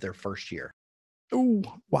survive their first year. oh,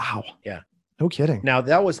 wow. Yeah. No kidding. Now,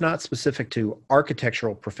 that was not specific to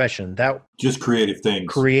architectural profession. That just creative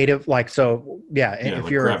things. Creative, like, so, yeah. If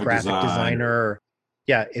like you're a graphic designer,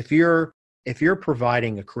 yeah, if you're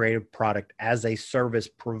providing a creative product as a service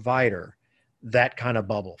provider, that kind of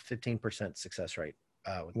bubble, 15% success rate.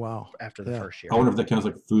 Wow. After the first year. I wonder if that counts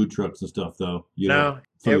like food trucks and stuff, though. No,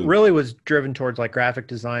 it really was driven towards like graphic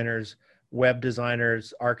designers, web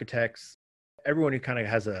designers, architects, everyone who kind of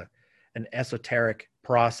has an esoteric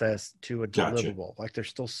process to a deliverable. Like they're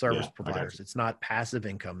still service providers. It's not passive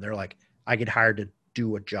income. They're like, I get hired to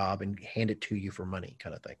do a job and hand it to you for money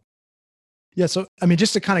kind of thing. Yeah. So, I mean,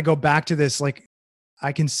 just to kind of go back to this, like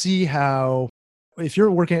I can see how if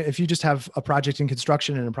you just have a project in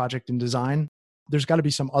construction and a project in design, there's got to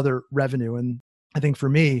be some other revenue. And I think for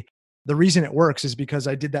me, the reason it works is because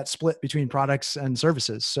I did that split between products and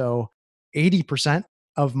services. So 80%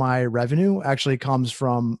 of my revenue actually comes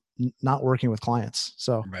from not working with clients.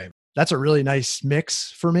 So that's a really nice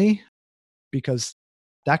mix for me because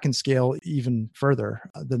that can scale even further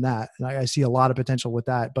than that. And I see a lot of potential with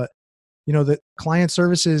that. But, the client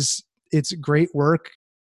services, it's great work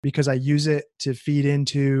because I use it to feed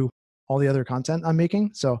into all the other content I'm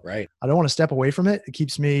making. So I don't want to step away from it. It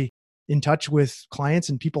keeps me in touch with clients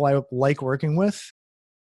and people I like working with.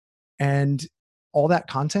 And all that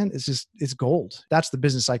content is gold. That's the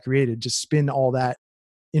business I created. Just spin all that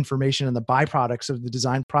information and the byproducts of the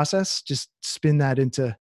design process, just spin that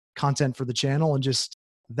into content for the channel. And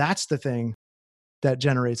that's the thing that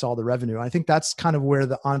generates all the revenue. I think that's kind of where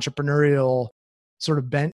the entrepreneurial sort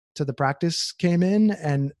of bent to the practice came in,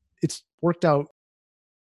 and it's worked out.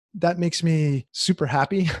 That makes me super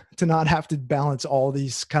happy to not have to balance all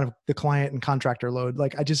these kind of the client and contractor load.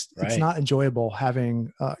 Like it's not enjoyable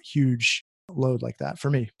having a huge load like that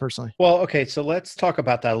for me personally. Well, okay. So let's talk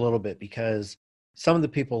about that a little bit, because some of the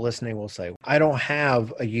people listening will say, I don't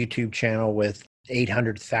have a YouTube channel with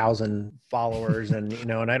 800,000 followers and,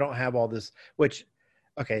 and I don't have all this, which,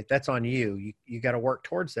 okay, that's on you. You got to work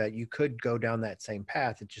towards that. You could go down that same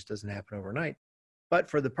path. It just doesn't happen overnight. But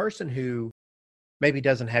for the person who maybe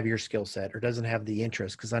doesn't have your skill set or doesn't have the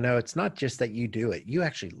interest, because I know it's not just that you do it, you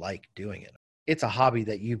actually like doing it. It's a hobby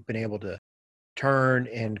that you've been able to turn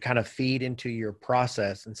and kind of feed into your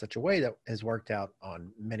process in such a way that has worked out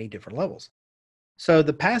on many different levels. So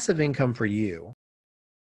the passive income for you,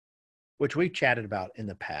 which we've chatted about in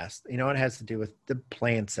the past, it has to do with the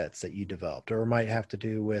plan sets that you developed, or it might have to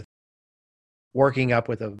do with working up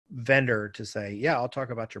with a vendor to say, yeah, I'll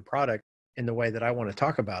talk about your product, in the way that I want to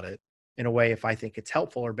talk about it, in a way if I think it's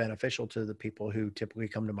helpful or beneficial to the people who typically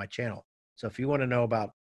come to my channel. So if you want to know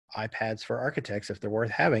about iPads for architects, if they're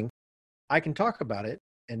worth having, I can talk about it,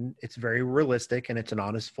 and it's very realistic and it's an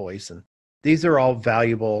honest voice. And these are all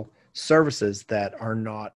valuable services that are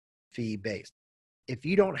not fee based. If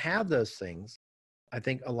you don't have those things, I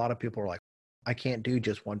think a lot of people are like, I can't do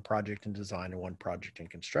just one project in design and one project in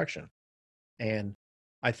construction. And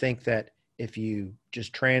I think that if you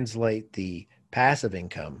just translate the passive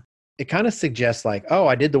income, it kind of suggests like, oh,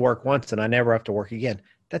 I did the work once and I never have to work again.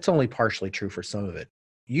 That's only partially true for some of it.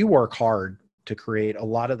 You work hard to create a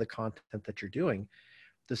lot of the content that you're doing.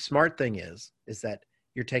 The smart thing is that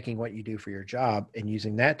you're taking what you do for your job and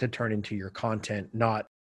using that to turn into your content.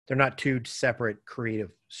 They're not two separate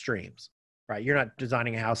creative streams, right? You're not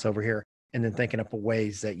designing a house over here and then thinking up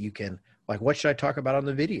ways that you can, like, what should I talk about on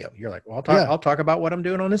the video? You're like, well, I'll talk about what I'm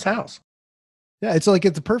doing on this house. Yeah, it's like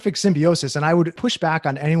it's a perfect symbiosis. And I would push back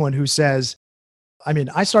on anyone who says, I mean,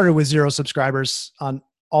 I started with 0 subscribers on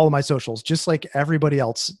all of my socials, just like everybody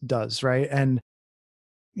else does, right? And,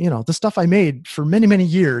 the stuff I made for many, many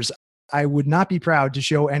years, I would not be proud to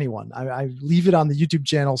show anyone. I leave it on the YouTube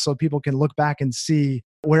channel so people can look back and see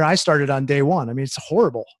where I started on day one. I mean, it's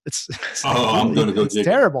horrible. It's I'm going to go it's dig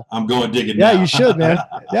terrible. I'm going digging Yeah, now. you should, man.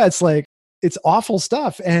 Yeah, it's awful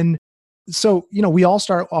stuff. And so, we all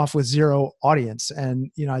start off with 0 audience.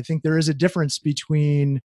 And, I think there is a difference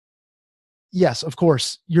between, yes, of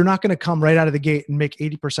course, you're not going to come right out of the gate and make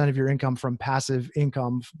 80% of your income from passive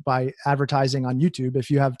income by advertising on YouTube if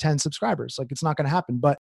you have 10 subscribers. Like, it's not going to happen.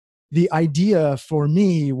 But the idea for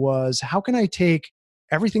me was, how can I take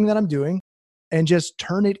everything that I'm doing and just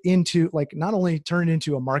turn it into, like, not only turn it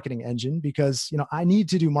into a marketing engine, because, I need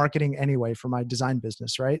to do marketing anyway for my design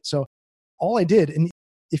business, right? So all I did, and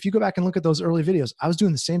if you go back and look at those early videos, I was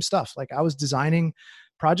doing the same stuff. Like, I was designing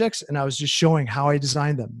projects and I was just showing how I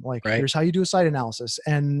designed them. Like, Right. Here's how you do a site analysis.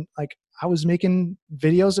 And like, I was making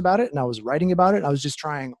videos about it and I was writing about it. And I was just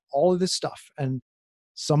trying all of this stuff, and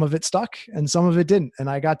some of it stuck and some of it didn't. And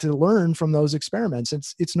I got to learn from those experiments.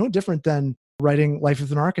 It's no different than writing Life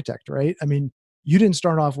of an Architect, right? I mean, you didn't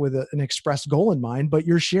start off with an express goal in mind, but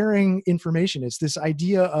you're sharing information. It's this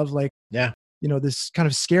idea of like, Yeah. This kind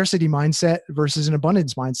of scarcity mindset versus an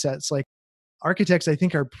abundance mindset. It's like, architects, I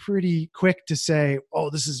think, are pretty quick to say,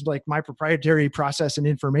 oh, this is like my proprietary process and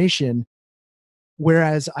information.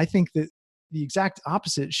 Whereas I think that the exact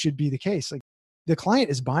opposite should be the case. Like, the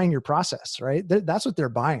client is buying your process, right? That's what they're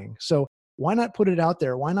buying. So why not put it out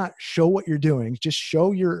there? Why not show what you're doing? Just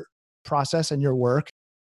show your process and your work,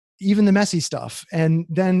 even the messy stuff. And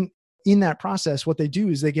then in that process, what they do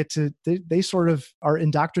is they sort of are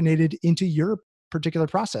indoctrinated into your particular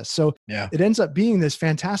process. So Yeah. it ends up being this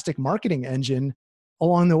fantastic marketing engine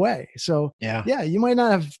along the way. So Yeah. you might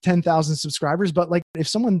not have 10,000 subscribers, but like, if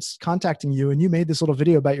someone's contacting you and you made this little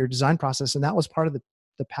video about your design process, and that was part of the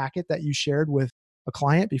packet that you shared with a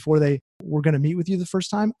client before they were going to meet with you the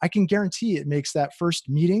first time, I can guarantee it makes that first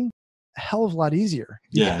meeting a hell of a lot easier.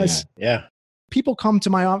 Because Yeah. people come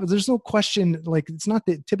to my office. There's no question. Like, it's not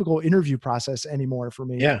the typical interview process anymore for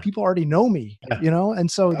me. Yeah. People already know me, Yeah.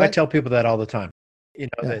 and so I tell people that all the time, Yeah.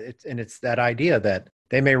 that it's that idea that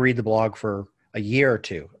they may read the blog for a year or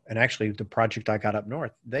two. And actually, the project I got up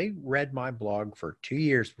north, they read my blog for 2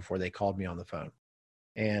 years before they called me on the phone.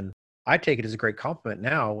 And I take it as a great compliment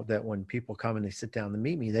now that when people come and they sit down to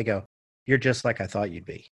meet me, they go, you're just like I thought you'd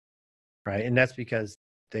be. Right. And that's because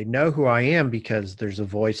they know who I am, because there's a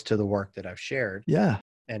voice to the work that I've shared. Yeah.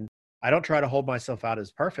 And I don't try to hold myself out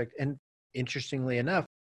as perfect. And interestingly enough,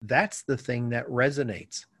 that's the thing that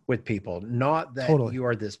resonates with people. Not that Totally. you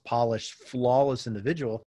are this polished, flawless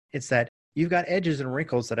individual. It's that you've got edges and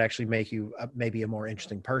wrinkles that actually make you maybe a more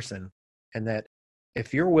interesting person. And that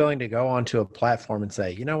if you're willing to go onto a platform and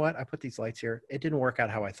say, you know what, I put these lights here, it didn't work out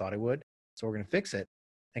how I thought it would, so we're going to fix it.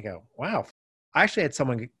 And go, wow. I actually had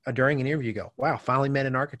someone during an interview go, wow, finally met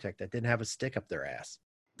an architect that didn't have a stick up their ass.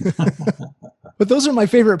 But those are my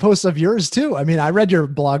favorite posts of yours too. I mean, I read your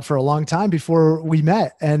blog for a long time before we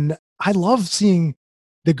met, and I love seeing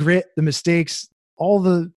the grit, the mistakes,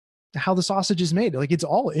 how the sausage is made. Like, it's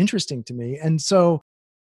all interesting to me. And so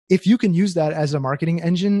if you can use that as a marketing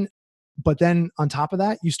engine, but then on top of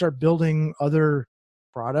that, you start building other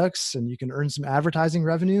products and you can earn some advertising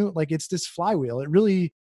revenue, like, it's this flywheel. It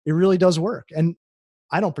really does work. And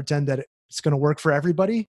I don't pretend that it's going to work for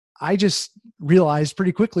everybody. I just realized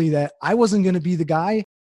pretty quickly that I wasn't going to be the guy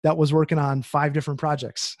that was working on 5 different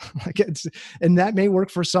projects. And that may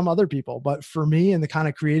work for some other people, but for me and the kind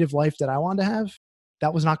of creative life that I wanted to have,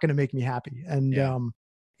 that was not going to make me happy. And Yeah.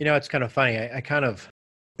 It's kind of funny.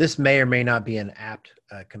 this may or may not be an apt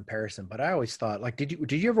comparison, but I always thought, like,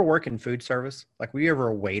 did you ever work in food service? Like, were you ever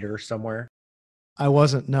a waiter somewhere? I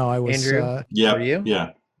wasn't. No, I was. Andrew? Yeah. Were you?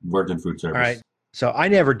 Yeah. Worked in food service. All right. So I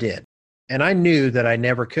never did. And I knew that I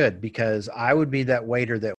never could, because I would be that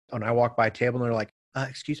waiter that when I walk by a table and they're like,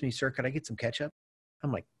 excuse me, sir, could I get some ketchup?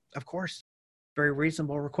 I'm like, of course. Very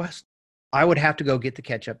reasonable request. I would have to go get the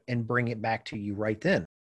ketchup and bring it back to you right then.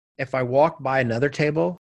 If I walked by another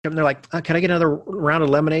table and they're like, can I get another round of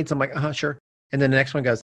lemonades? I'm like, sure. And then the next one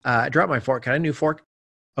goes, I dropped my fork. Can I have a new fork?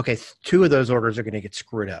 Okay, 2 of those orders are going to get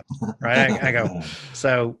screwed up, right? I go,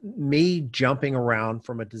 so me jumping around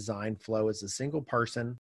from a design flow as a single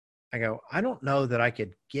person, I go, I don't know that I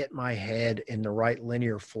could get my head in the right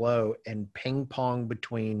linear flow and ping pong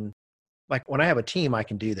between, like when I have a team, I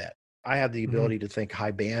can do that. I have the ability to think high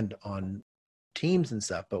band on teams and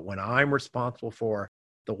stuff. But when I'm responsible for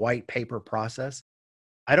the white paper process,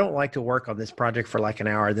 I don't like to work on this project for like an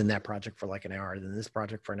hour, then that project for like an hour, then this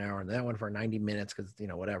project for an hour, and that one for 90 minutes because,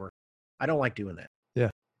 whatever. I don't like doing that. Yeah.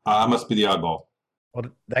 I must be the oddball. Well,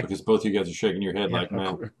 because both you guys are shaking your head like, man.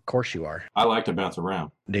 Of course you are. I like to bounce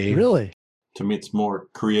around. Do you? Really? To me, it's more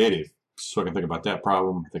creative. So I can think about that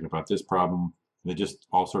problem, think about this problem. They just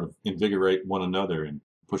all sort of invigorate one another and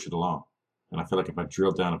push it along. And I feel like if I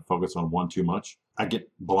drill down and focus on one too much, I get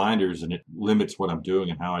blinders and it limits what I'm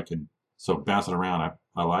doing and how I can. So bouncing around,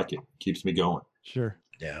 I like it. Keeps me going. Sure.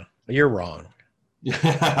 Yeah. You're wrong. Yeah,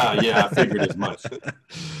 I figured as much.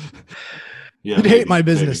 Yeah, you'd hate my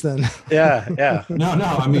business then. Yeah. No.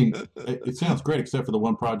 I mean, it sounds great except for the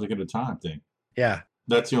one project at a time thing. Yeah.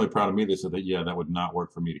 That's the only part of me that said that, that would not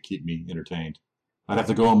work for me to keep me entertained. I'd have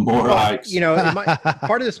to go on more hikes.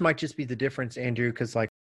 Part of this might just be the difference, Andrew, because like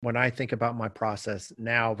when I think about my process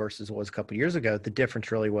now versus what was a couple of years ago, the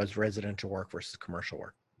difference really was residential work versus commercial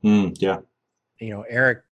work. Yeah.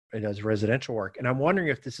 Eric does residential work. And I'm wondering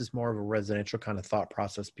if this is more of a residential kind of thought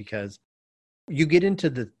process, because you get into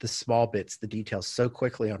the small bits, the details so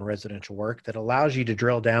quickly on residential work that allows you to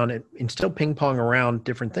drill down and still ping pong around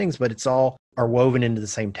different things, but it's all are woven into the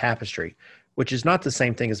same tapestry, which is not the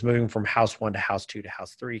same thing as moving from house 1 to house 2 to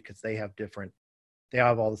house 3, because they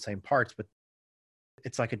have all the same parts, but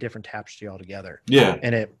it's like a different tapestry altogether. Yeah.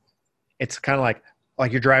 And it's kind of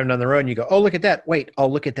like you're driving down the road and you go, oh, look at that. Wait,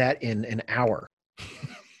 I'll look at that in an hour.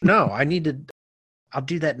 No, I'll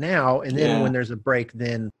do that now. And then when there's a break,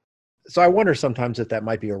 so I wonder sometimes if that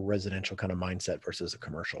might be a residential kind of mindset versus a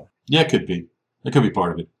commercial. Yeah, it could be. It could be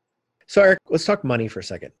part of it. So Eric, let's talk money for a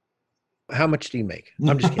second. How much do you make?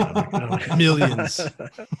 I'm just kidding. Millions.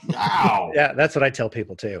 Wow. Yeah, that's what I tell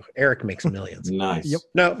people too. Eric makes millions. Nice. Yep.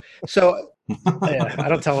 No, so I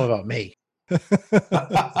don't tell them about me.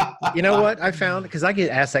 You know what I found? Because I get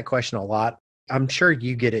asked that question a lot. I'm sure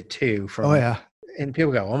you get it too. And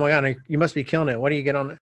people go, oh my God, you must be killing it. What do you get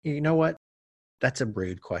on? You know what? That's a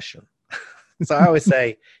rude question. So I always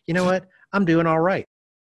say, you know what? I'm doing all right.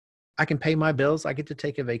 I can pay my bills. I get to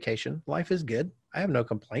take a vacation. Life is good. I have no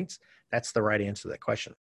complaints. That's the right answer to that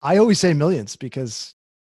question. I always say millions because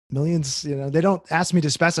millions, they don't ask me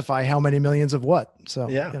to specify how many millions of what. So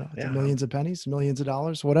millions of pennies, millions of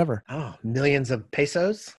dollars, whatever. Oh, millions of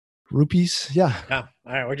pesos? Rupees. Yeah. Oh,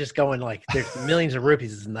 all right. We're just going like there's millions of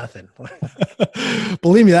rupees is nothing.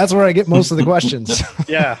 Believe me, that's where I get most of the questions.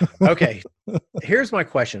 Yeah. Okay. Here's my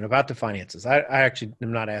question about the finances. I actually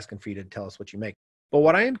am not asking for you to tell us what you make, but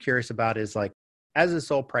what I am curious about is like, as a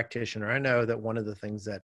sole practitioner, I know that one of the things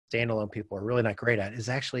that standalone people are really not great at is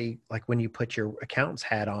actually like when you put your accountant's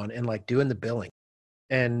hat on and like doing the billing.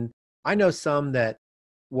 And I know some that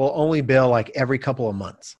will only bill like every couple of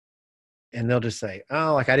months. And they'll just say,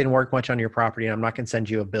 oh, like I didn't work much on your property. And I'm not going to send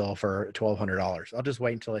you a bill for $1,200. I'll just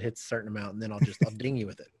wait until it hits a certain amount. And then I'll ding you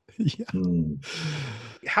with it. Yeah.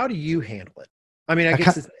 How do you handle it? I mean, I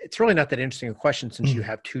guess it's really not that interesting a question since you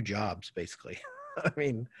have 2 jobs, basically. I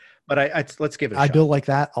mean, but let's give it a shot. I bill like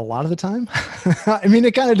that a lot of the time. I mean,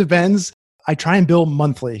 it kind of depends. I try and bill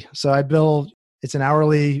monthly. So it's an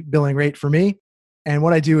hourly billing rate for me. And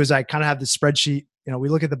what I do is I kind of have this spreadsheet. We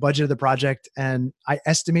look at the budget of the project and I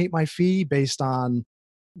estimate my fee based on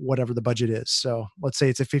whatever the budget is. So let's say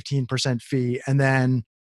it's a 15% fee. And then,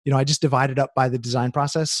 I just divide it up by the design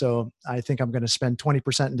process. So I think I'm going to spend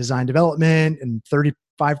 20% in design development and 35%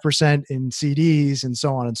 in CDs and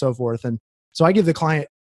so on and so forth. And so I give the client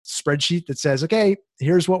a spreadsheet that says, okay,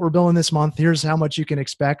 here's what we're billing this month. Here's how much you can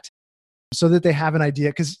expect, so that they have an idea.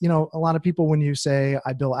 Because, a lot of people, when you say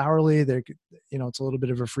I bill hourly, they're, it's a little bit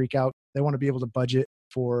of a freak out. They want to be able to budget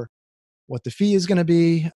for what the fee is going to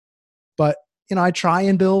be. But, I try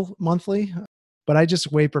and bill monthly, but I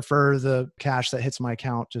just way prefer the cash that hits my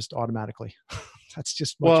account just automatically. That's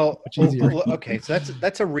just much well, easier. okay, so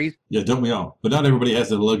that's a reason. Yeah, don't we all? But not everybody has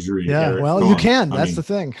the luxury. Yeah, Eric. well, Come you on. can. I That's mean, the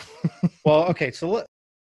thing. Well, okay, so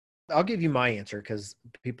I'll give you my answer because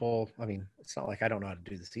people, I mean, it's not like I don't know how to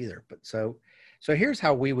do this either. But so here's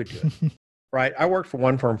how we would do it, right? I worked for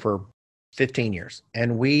one firm for 15 years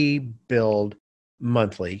and we billed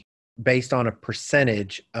monthly based on a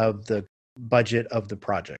percentage of the budget of the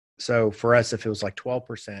project. So for us, if it was like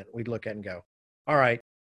 12%, we'd look at it and go, all right,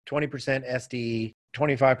 20% SD,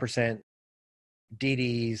 25%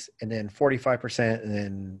 DDs, and then 45%, and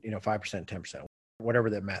then, 5%, 10%, whatever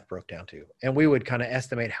that math broke down to. And we would kind of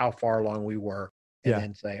estimate how far along we were and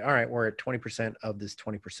then say, all right, we're at 20% of this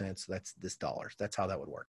 20%. So that's this dollars. That's how that would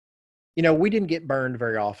work. We didn't get burned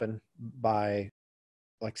very often by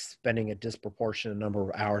like spending a disproportionate number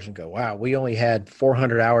of hours and go, wow, we only had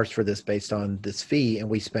 400 hours for this based on this fee. And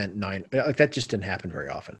we spent 9, like that just didn't happen very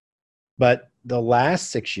often. But the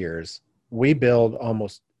last 6 years, we billed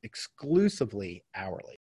almost exclusively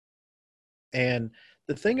hourly. And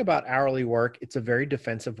the thing about hourly work, it's a very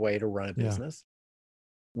defensive way to run a business.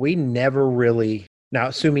 We never really, now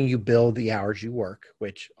assuming you bill the hours you work,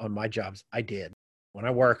 which on my jobs, I did. When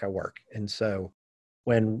I work, I work. And so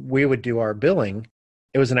when we would do our billing,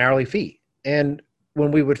 it was an hourly fee. And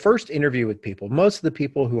when we would first interview with people, most of the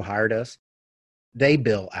people who hired us, they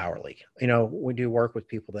bill hourly. We do work with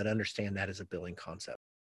people that understand that as a billing concept.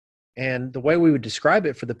 And the way we would describe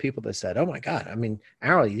it for the people that said, oh my God, I mean,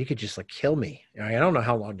 hourly, you could just like kill me. I don't know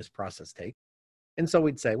how long this process takes. And so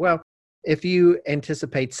we'd say, well, if you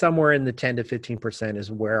anticipate somewhere in the 10 to 15%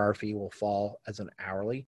 is where our fee will fall as an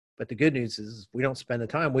hourly. But the good news is we don't spend the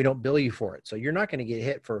time, we don't bill you for it. So you're not going to get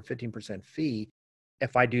hit for a 15% fee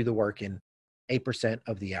if I do the work in 8%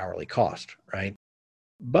 of the hourly cost, right?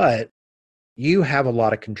 But you have a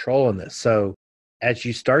lot of control in this. So as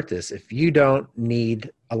you start this, if you don't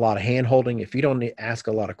need a lot of hand-holding, if you don't need to ask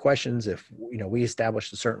a lot of questions, if we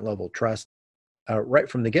establish a certain level of trust right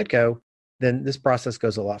from the get-go, then this process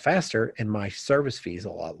goes a lot faster and my service fee is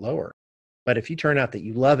a lot lower. But if you turn out that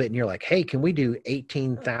you love it and you're like, hey, can we do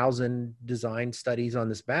 18,000 design studies on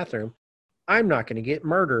this bathroom? I'm not going to get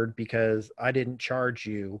murdered because I didn't charge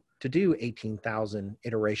you to do 18,000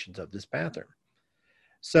 iterations of this bathroom.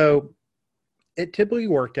 So it typically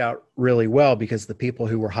worked out really well because the people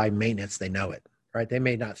who were high maintenance, they know it, right? They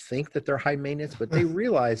may not think that they're high maintenance, but they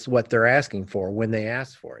realize what they're asking for when they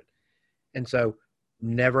ask for it. And so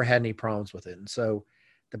never had any problems with it. And so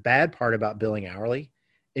the bad part about billing hourly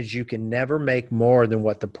is you can never make more than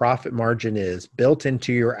what the profit margin is built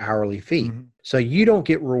into your hourly fee. Mm-hmm. So you don't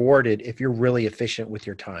get rewarded if you're really efficient with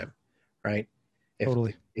your time, right?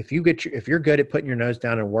 Totally. If you're good at putting your nose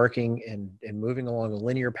down and working and moving along a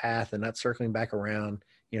linear path and not circling back around,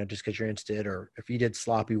 just because you're interested, or if you did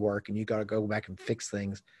sloppy work and you got to go back and fix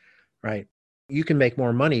things, right? You can make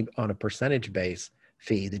more money on a percentage base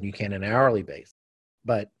fee than you can an hourly base.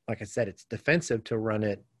 But like I said, it's defensive to run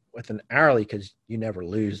it with an hourly because you never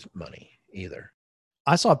lose money either.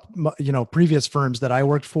 I saw, previous firms that I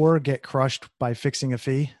worked for get crushed by fixing a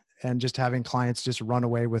fee and just having clients just run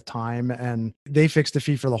away with time, and they fix the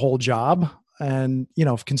fee for the whole job. And,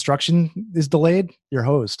 if construction is delayed, you're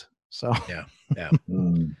hosed. So yeah.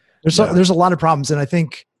 There's a lot of problems. And I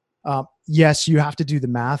think, yes, you have to do the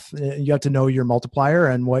math. You have to know your multiplier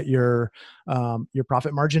and what your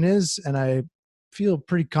profit margin is. And I feel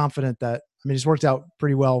pretty confident that, it's worked out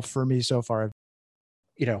pretty well for me so far.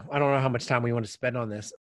 I don't know how much time we want to spend on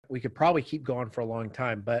this. We could probably keep going for a long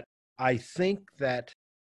time, but I think that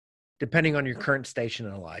depending on your current station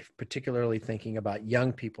in life, particularly thinking about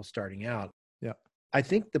young people starting out, I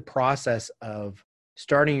think the process of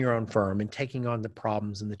starting your own firm and taking on the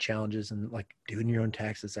problems and the challenges and like doing your own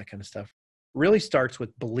taxes, that kind of stuff, really starts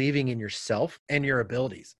with believing in yourself and your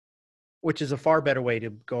abilities, which is a far better way to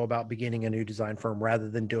go about beginning a new design firm rather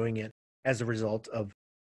than doing it as a result of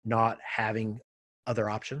not having other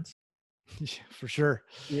options. Yeah, for sure.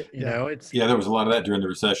 You know, there was a lot of that during the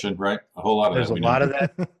recession, right? A whole lot of there's that. There's a lot of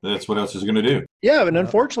that. That's what else is going to do. Yeah. And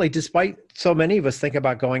unfortunately, despite so many of us think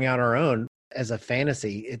about going out on our own as a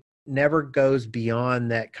fantasy, it never goes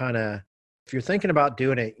beyond that kind of, if you're thinking about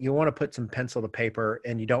doing it, you want to put some pencil to paper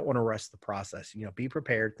and you don't want to rush the process. Be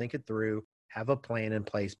prepared, think it through, have a plan in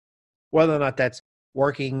place, whether or not that's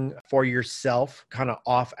working for yourself kind of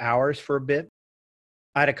off hours for a bit.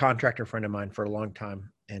 I had a contractor friend of mine for a long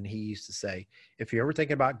time, and he used to say, if you're ever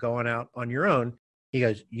thinking about going out on your own, he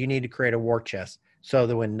goes, you need to create a war chest so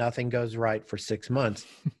that when nothing goes right for 6 months,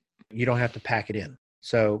 you don't have to pack it in.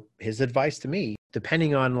 So his advice to me,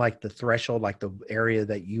 depending on like the threshold, like the area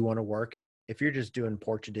that you want to work, if you're just doing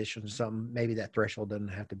porch additions or something, maybe that threshold doesn't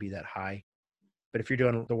have to be that high. But if you're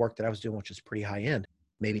doing the work that I was doing, which is pretty high end,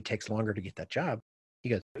 maybe it takes longer to get that job. He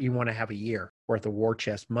goes, you want to have a year worth of war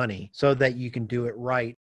chest money so that you can do it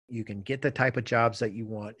right. You can get the type of jobs that you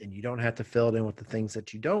want, and you don't have to fill it in with the things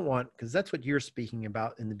that you don't want, because that's what you're speaking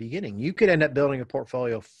about in the beginning. You could end up building a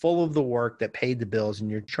portfolio full of the work that paid the bills,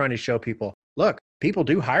 and you're trying to show people, look, people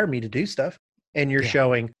do hire me to do stuff. And you're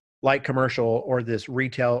showing light commercial or this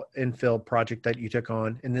retail infill project that you took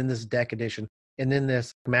on, and then this deck edition, and then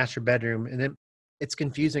this master bedroom. And then it's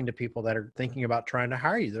confusing to people that are thinking about trying to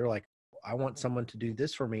hire you. They're like, I want someone to do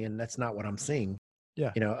this for me. And that's not what I'm seeing,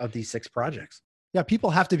 of these 6 projects. Yeah. People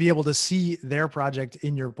have to be able to see their project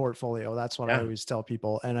in your portfolio. That's what I always tell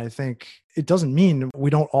people. And I think it doesn't mean we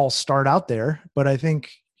don't all start out there, but I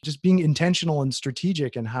think just being intentional and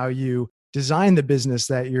strategic in how you design the business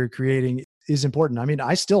that you're creating is important. I mean,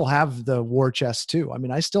 I still have the war chest too. I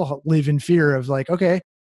mean, I still live in fear of like, okay,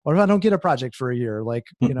 what if I don't get a project for a year? Like,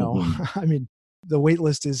 I mean, the wait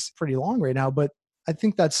list is pretty long right now, but I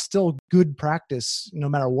think that's still good practice no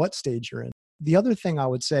matter what stage you're in. The other thing I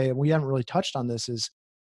would say, and we haven't really touched on this, is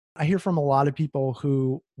I hear from a lot of people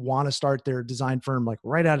who want to start their design firm like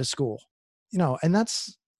right out of school, and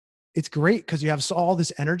it's great because you have all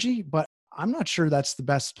this energy, but I'm not sure that's the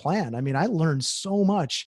best plan. I mean, I learned so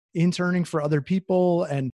much interning for other people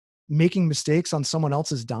and making mistakes on someone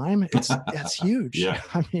else's dime. That's huge. Yeah.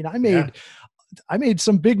 I mean, I made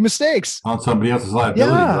some big mistakes on somebody else's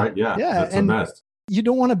liability, right? Yeah. That's the best. You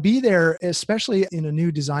don't want to be there, especially in a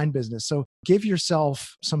new design business. So give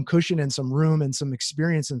yourself some cushion and some room and some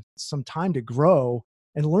experience and some time to grow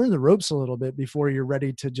and learn the ropes a little bit before you're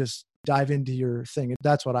ready to just dive into your thing.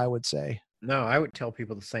 That's what I would say. No, I would tell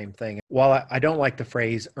people the same thing. While I don't like the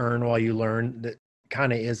phrase earn while you learn, that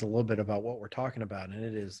kind of is a little bit about what we're talking about. And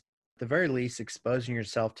it is, at the very least, exposing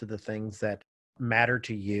yourself to the things that matter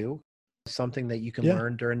to you, something that you can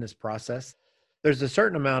learn during this process. There's a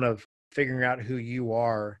certain amount of figuring out who you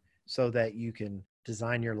are so that you can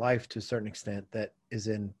design your life to a certain extent that is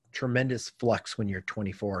in tremendous flux when you're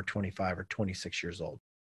 24 or 25 or 26 years old.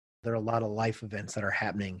 There are a lot of life events that are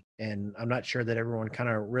happening, and I'm not sure that everyone kind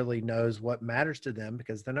of really knows what matters to them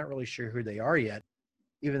because they're not really sure who they are yet,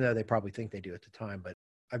 even though they probably think they do at the time. But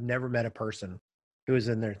I've never met a person who is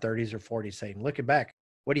in their 30s or 40s saying, looking back,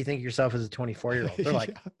 what do you think of yourself as a 24-year-old? They're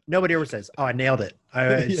like, nobody ever says, oh, I nailed it.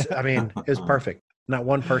 I mean, it was perfect. Not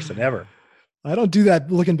one person ever. I don't do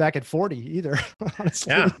that looking back at 40 either.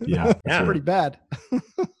 Honestly. Yeah. It's pretty bad.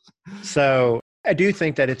 So I do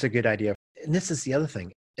think that it's a good idea. And this is the other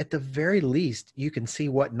thing. At the very least, you can see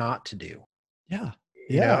what not to do. Yeah.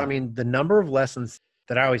 You know, I mean, the number of lessons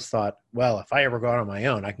that I always thought, well, if I ever go out on my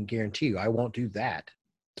own, I can guarantee you I won't do that.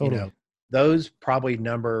 Totally. You know, those probably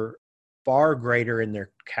number far greater in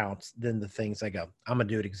their counts than the things I go, I'm going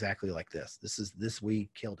to do it exactly like this. We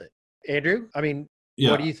killed it. Andrew, I mean,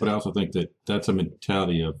 what do you think? But I also think that that's a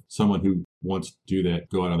mentality of someone who wants to do that,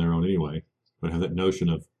 go out on their own anyway, but have that notion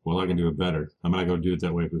of, well, I can do it better. I'm not going to do it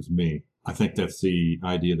that way if it was me. I think that's the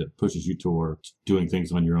idea that pushes you towards doing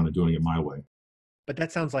things on your own and doing it my way. But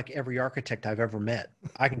that sounds like every architect I've ever met.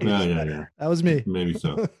 I can do this better. Yeah. That was me. Maybe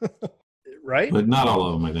so. Right? But not all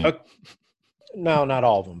of them, I think. No, not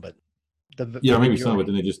all of them, but maybe some, but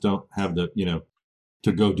then they just don't have the,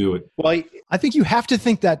 to go do it. Well, I think you have to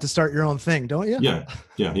think that to start your own thing, don't you?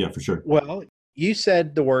 Yeah, for sure. Well, you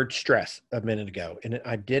said the word stress a minute ago, and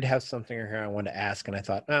I did have something here I wanted to ask, and I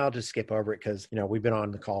thought, I'll just skip over it because, we've been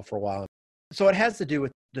on the call for a while. So it has to do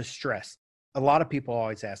with the stress. A lot of people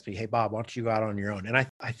always ask me, hey, Bob, why don't you go out on your own? And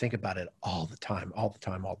I think about it all the time.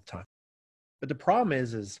 But the problem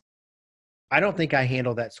is I don't think I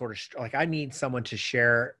handle that sort of, I need someone to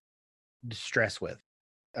share the stress with.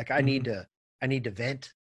 I need to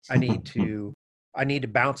vent. I need to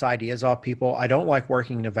bounce ideas off people. I don't like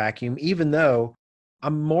working in a vacuum, even though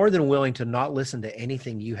I'm more than willing to not listen to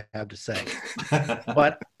anything you have to say.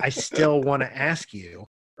 But I still want to ask you,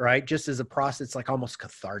 right? Just as a process, it's like almost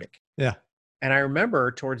cathartic. Yeah. And I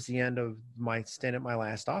remember towards the end of my stint at my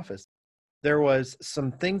last office, there was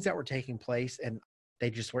some things that were taking place and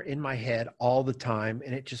they just were in my head all the time.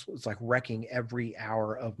 And it just was like wrecking every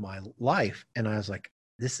hour of my life. And I was like,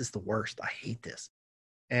 this is the worst. I hate this.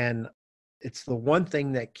 And it's the one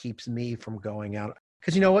thing that keeps me from going out.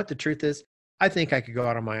 Because you know what? The truth is, I think I could go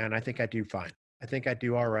out on my own. I think I do fine. I think I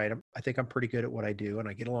do all right. I think I'm pretty good at what I do. And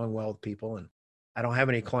I get along well with people. And I don't have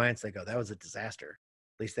any clients that go, that was a disaster.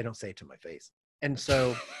 At least they don't say it to my face. And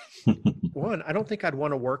so, one, I don't think I'd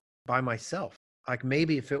want to work by myself. Like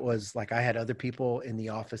maybe if it was like I had other people in the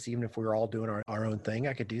office, even if we were all doing our own thing,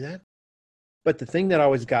 I could do that. But the thing that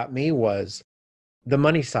always got me was the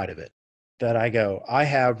money side of it. That I go, I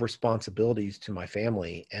have responsibilities to my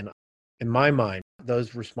family. And in my mind,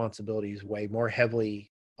 those responsibilities weigh more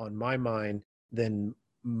heavily on my mind than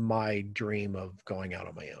my dream of going out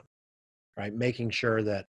on my own, right? Making sure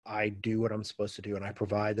that I do what I'm supposed to do and I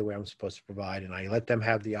provide the way I'm supposed to provide and I let them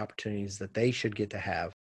have the opportunities that they should get to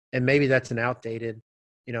have. And maybe that's an outdated,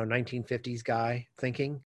 1950s guy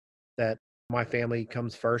thinking that my family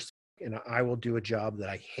comes first and I will do a job that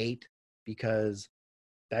I hate because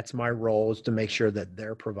that's my role, is to make sure that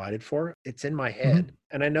they're provided for. It's in my head.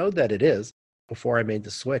 And I know that it is. Before I made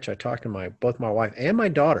the switch, I talked to both my wife and my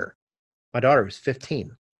daughter. My daughter was 15.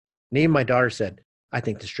 And even my daughter said, I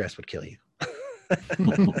think the stress would kill you.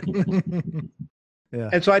 Yeah.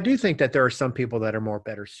 And so I do think that there are some people that are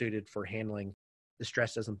better suited for handling the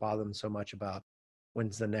stress. Doesn't bother them so much about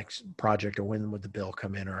when's the next project or when would the bill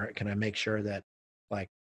come in, or can I make sure that, like,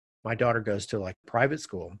 my daughter goes to like private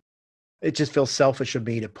school. It just feels selfish of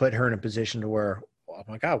me to put her in a position to where, oh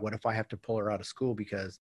my God, what if I have to pull her out of school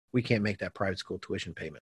because we can't make that private school tuition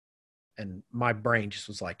payment? And my brain just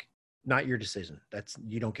was like, not your decision.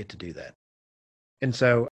 You don't get to do that. And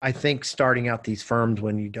so I think starting out these firms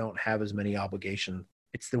when you don't have as many obligations,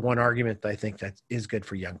 it's the one argument that I think that is good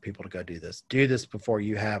for young people to go do this. Do this before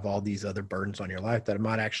you have all these other burdens on your life that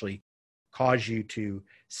might actually cause you to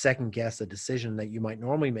second guess a decision that you might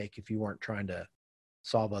normally make if you weren't trying to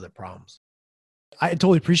solve other problems. I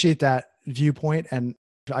totally appreciate that viewpoint. And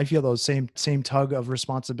I feel those same tug of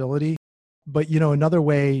responsibility. But, another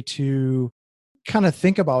way to kind of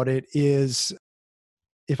think about it is,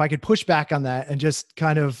 if I could push back on that and just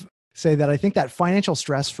kind of say that I think that financial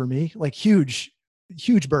stress for me, like huge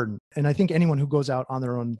burden. And I think anyone who goes out on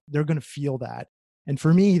their own, they're going to feel that. And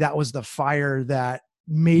for me, that was the fire that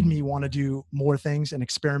made me want to do more things and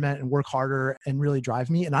experiment and work harder and really drive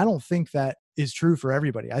me. And I don't think that is true for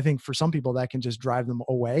everybody. I think for some people that can just drive them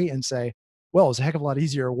away and say, well, it's a heck of a lot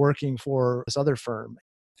easier working for this other firm.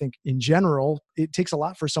 I think in general, it takes a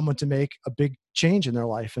lot for someone to make a big change in their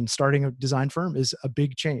life, and starting a design firm is a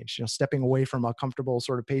big change. Stepping away from a comfortable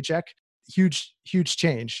sort of paycheck, huge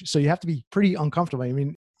change. So you have to be pretty uncomfortable. I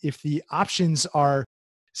mean, if the options are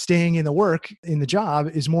staying in the work in the job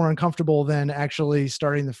is more uncomfortable than actually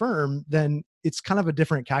starting the firm, then it's kind of a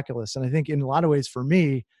different calculus. And I think in a lot of ways for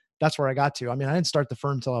me, that's where I got to. I mean, I didn't start the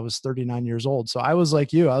firm until I was 39 years old. So I was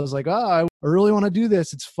like you. I was like, oh, I really want to do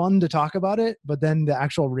this. It's fun to talk about it. But then the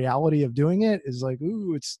actual reality of doing it is like,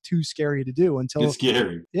 ooh, it's too scary to do until it's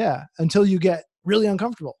scary. Yeah. Until you get really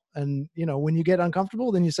uncomfortable. And, when you get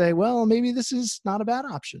uncomfortable, then you say, well, maybe this is not a bad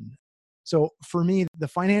option. So for me, the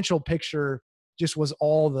financial picture just was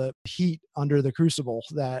all the heat under the crucible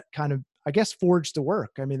that kind of, I guess, forged the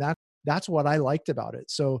work. I mean, that's what I liked about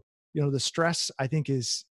it. So, the stress, I think,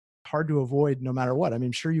 is hard to avoid no matter what. I mean,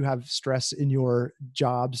 I'm sure you have stress in your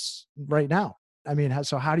jobs right now. I mean,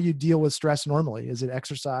 so how do you deal with stress normally? Is it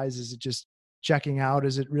exercise? Is it just checking out?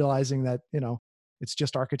 Is it realizing that, it's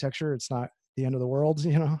just architecture? It's not the end of the world,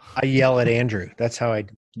 I yell at Andrew. That's how I.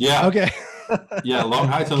 Yeah. Okay. Yeah. Long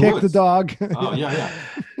heights on Kick woods. the dog. Oh, yeah.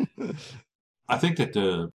 I think that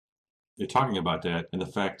you're talking about that, and the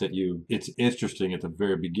fact that it's interesting at the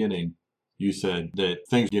very beginning, you said that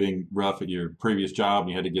things getting rough at your previous job and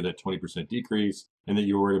you had to give that 20% decrease, and that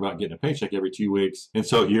you were worried about getting a paycheck every 2 weeks. And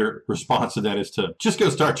so your response to that is to just go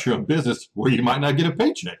start your own business where you might not get a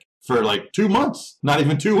paycheck for like 2 months, not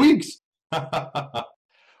even 2 weeks.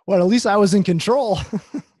 Well, at least I was in control.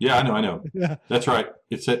 Yeah, I know. Yeah. That's right.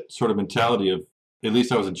 It's that sort of mentality of, at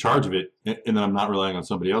least I was in charge of it, and then I'm not relying on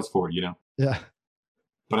somebody else for it, Yeah.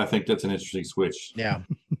 But I think that's an interesting switch. Yeah.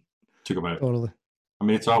 To go about it. Totally. I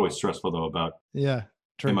mean, it's always stressful though about, Yeah.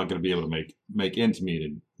 True. am I going to be able to make ends meet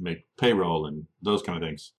and make payroll and those kind of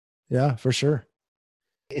things. Yeah, for sure.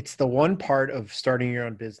 It's the one part of starting your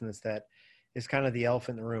own business that is kind of the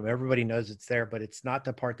elephant in the room. Everybody knows it's there, but it's not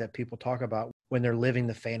the part that people talk about when they're living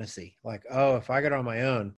the fantasy. Like, oh, if I get on my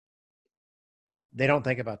own, they don't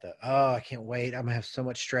think about that. Oh, I can't wait. I'm going to have so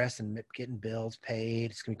much stress and getting bills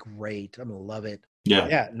paid. It's going to be great. I'm going to love it. Yeah.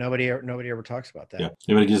 Yeah. Nobody ever talks about that.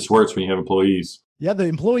 Yeah. It gets worse when you have employees. Yeah. The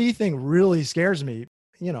employee thing really scares me,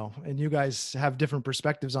 and you guys have different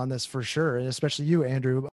perspectives on this for sure. And especially you,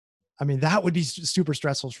 Andrew. I mean, that would be super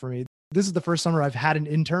stressful for me. This is the first summer I've had an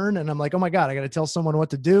intern, and I'm like, oh my God, I got to tell someone what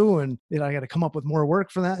to do. And I got to come up with more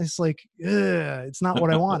work for that. It's like, it's not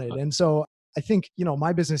what I wanted. And so I think,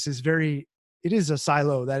 my business is it is a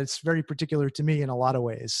silo that it's very particular to me in a lot of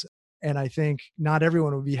ways. And I think not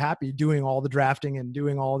everyone would be happy doing all the drafting and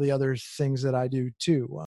doing all the other things that I do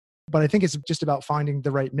too. But I think it's just about finding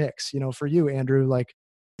the right mix. For you, Andrew, like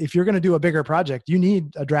if you're going to do a bigger project, you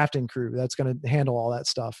need a drafting crew that's going to handle all that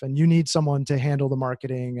stuff. And you need someone to handle the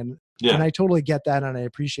marketing. And I totally get that. And I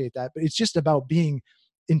appreciate that. But it's just about being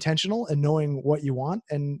intentional and knowing what you want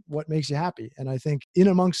and what makes you happy. And I think in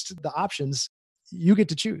amongst the options, you get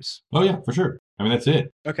to choose. Oh yeah, for sure. I mean, that's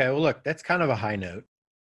it. Okay, well, look, that's kind of a high note.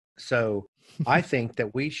 So I think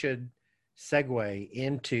that we should segue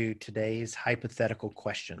into today's hypothetical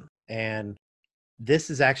question. And this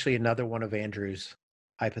is actually another one of Andrew's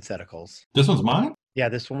hypotheticals. This one's mine? Yeah,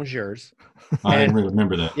 this one was yours. I didn't And- really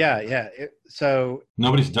remember that. Yeah. So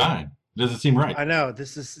Nobody's dying. Doesn't seem right. I know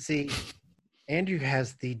Andrew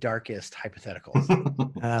has the darkest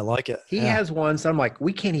hypotheticals. I like it. He has one. So I'm like,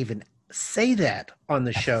 we can't even say that on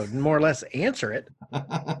the show, more or less answer it.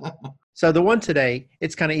 So the one today,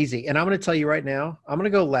 it's kind of easy. And I'm going to tell you right now, I'm going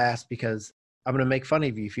to go last because I'm going to make fun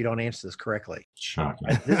of you if you don't answer this correctly. Shocking.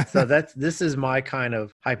 This is my kind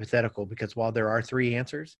of hypothetical, because while there are 3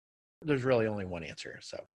 answers, there's really only one answer.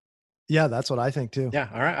 So Yeah, that's what I think too. yeah.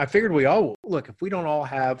 All right. I figured we all look, if we don't all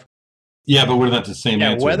have, Yeah, but we're not the same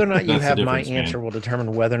answer. whether or not you That's the have my difference, man. answer will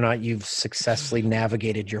determine whether or not you've successfully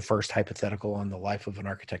navigated your first hypothetical on the Life of an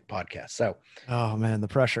Architect podcast. So Oh man, the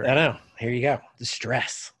pressure. I know. Here you go. The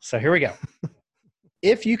stress. So here we go.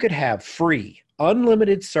 If you could have free,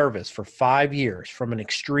 unlimited service for 5 years from an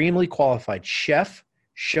extremely qualified chef,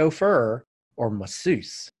 chauffeur, or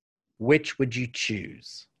masseuse, which would you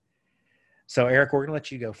choose? So Eric, we're going to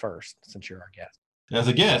let you go first since you're our guest, As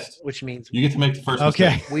a guest, which means you get to make the first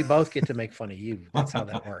Okay. mistake. we both get to make fun of you. That's how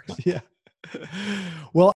that works. Yeah.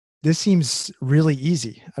 Well, this seems really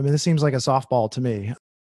easy. I mean, this seems like a softball to me.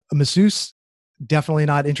 A masseuse, definitely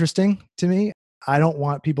not interesting to me. I don't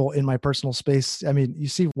want people in my personal space. I mean, you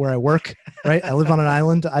see where I work, right? I live on an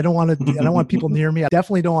island. I don't want people near me. I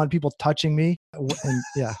definitely don't want people touching me. And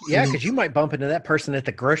yeah. Yeah, because you might bump into that person at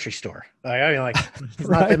the grocery store. I mean, there's not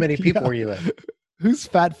Right, that many people yeah. where you live. Whose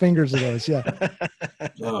fat fingers are those? Yeah.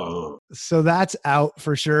 Oh, So that's out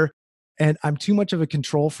for sure. And I'm too much of a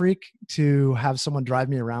control freak to have someone drive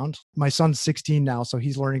me around. My son's 16 now, so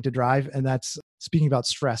he's learning to drive. And that's, speaking about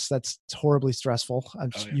stress, that's horribly stressful.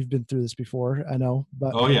 yeah. You've been through this before, I know.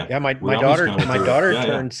 But oh yeah. Yeah, my We almost daughter kinda my threw it. daughter Yeah, yeah.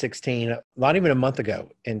 turned 16 not even a month ago,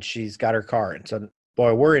 and she's got her car. And so,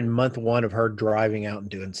 boy, we're in month 1 of her driving out and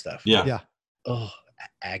doing stuff. Yeah. Yeah. Oh,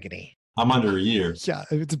 agony. I'm under a year. yeah,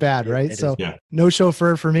 it's bad, right? It So is. Yeah. no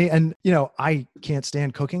chauffeur for me. And, I can't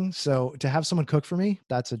stand cooking. So to have someone cook for me,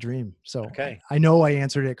 that's a dream. So Okay. I know I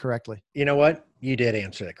answered it correctly. You know what? You did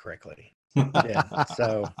answer that correctly. Yeah.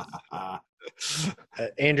 So,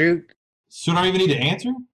 Andrew, So do I even need to answer?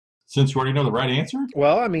 Since you already know the right answer?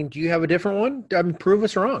 well, I mean, do you have a different one? I mean, prove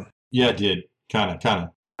us wrong. Yeah, I did. Kind of.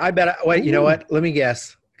 I bet. Wait, you know Ooh. what? Let me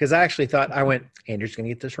guess. Because I actually thought Andrew's going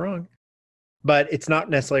to get this wrong. But it's not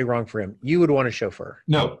necessarily wrong for him. You would want a chauffeur.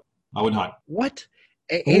 No, I would not. What?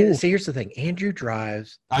 Ooh. See, here's the thing. Andrew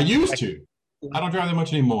drives. I used to. I don't drive that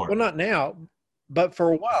much anymore. Well, not now, but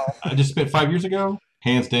for a while, I just spent 5 years ago.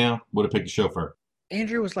 Hands down, would have picked a chauffeur.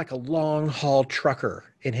 Andrew was like a long haul trucker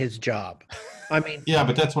in his job. I mean, Yeah,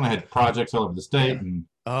 but that's when I had projects all over the state and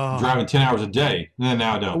Oh, driving 10 hours a day. And then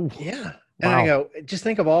now I don't. Ooh. yeah. And I go, just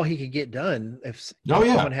think of all he could get done if Oh,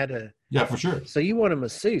 yeah. someone had to. Yeah, for sure. So you want a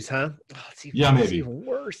masseuse, huh? Oh, it's even, Yeah, it's maybe. even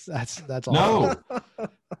worse. that's awful. No,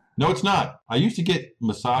 no, it's not. I used to get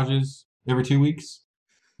massages every 2 weeks,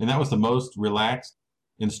 and that was the most relaxed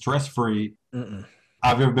and stress-free Mm-mm.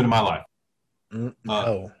 I've ever been in my life.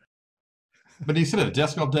 No. But you sit at a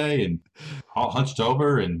desk all day and all hunched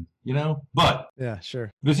over, and but Yeah, sure.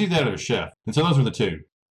 it was either that or a chef, and so those were the two.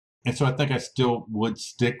 And so I think I still would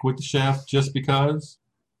stick with the chef just because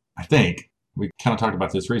I think we kind of talked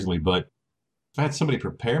about this recently, but if I had somebody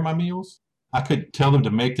prepare my meals, I could tell them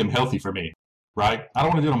to make them healthy for me, right? I don't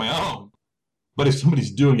want to do it on my own, but if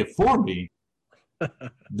somebody's doing it for me,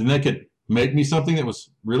 then they could make me something that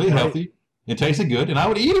was really Right. healthy and tasted good, and I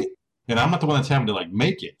would eat it. And I'm not the one that's having to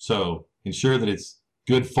make it. So ensure that it's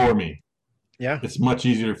good for me. Yeah. It's much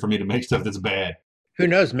easier for me to make stuff that's bad. Who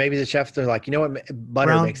knows? Maybe the chefs, they're like, you know what? Butter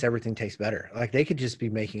Brown- makes everything taste better. Like they could just be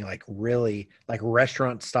making really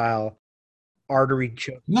restaurant style artery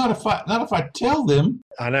choke. Not if I tell them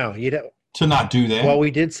I know. You don't. to not do that. Well,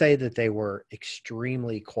 we did say that they were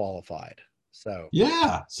extremely qualified. So,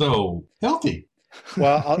 Yeah, so healthy.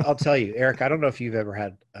 well, I'll tell you, Eric, I don't know if you've ever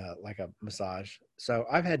had like a massage. So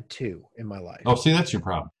I've had 2 in my life. Oh, see, that's your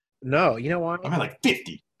problem. No, you know why? I've had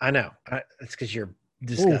 50. I know. It's because you're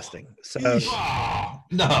disgusting. So Oh,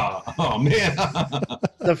 no. Oh, man.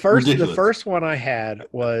 the Ridiculous. first one I had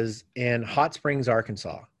was in Hot Springs,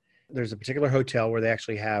 Arkansas. There's a particular hotel where they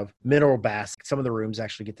actually have mineral baths. Some of the rooms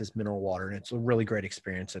actually get this mineral water, and it's a really great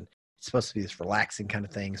experience. And it's supposed to be this relaxing kind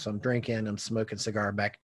of thing. So I'm drinking, I'm smoking cigar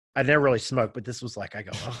back. I never really smoked, but this was like, I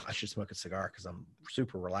go, oh, I should smoke a cigar because I'm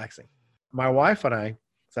super relaxing. My wife and I,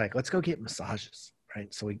 it's like, let's go get massages.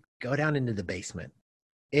 right? So we go down into the basement.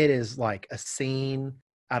 It is like a scene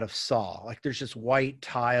out of Saw. Like there's just white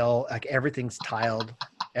tile, like everything's tiled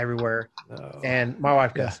everywhere. Oh. And my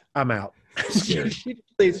wife goes, Yeah. I'm out. Scary. she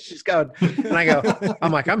leaves, she's gone. And I go,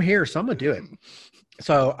 I'm like, I'm here, so I'm gonna do it.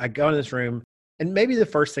 So I go in this room, and maybe the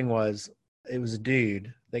first thing was it was a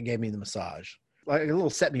dude that gave me the massage. Like a little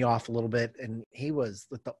set me off a little bit. And he was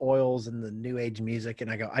with the oils and the new age music. And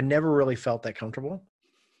I go, I never really felt that comfortable.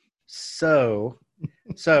 So,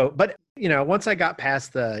 but you know, once I got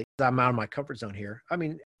past I'm out of my comfort zone here. I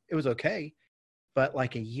mean, it was okay. But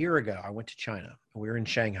like a year ago, I went to China. We were in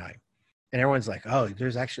Shanghai, and everyone's like, oh,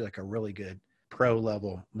 there's actually like a really good pro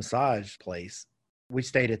level massage place. We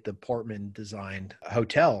stayed at the Portman designed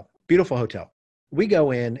hotel, beautiful hotel. We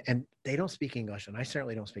go in and they don't speak English, and I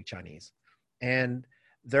certainly don't speak Chinese. And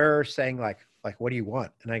they're saying like, what do you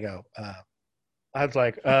want? And I go, I was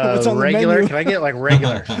like, What's on the regular. menu? Can I get like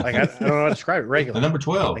regular? Like, I don't know how to describe it. Regular. The number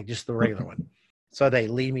 12. Like just the regular one. So they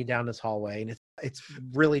lead me down this hallway, and it's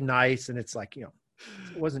really nice. And it's like, you know,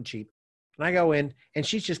 it wasn't cheap. And I go in, and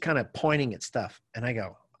she's just kind of pointing at stuff. And I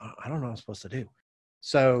go, I don't know what I'm supposed to do.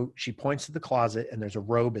 So she points to the closet, and there's a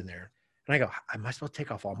robe in there. And I go, am I supposed to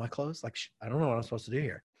take off all my clothes? Like, I don't know what I'm supposed to do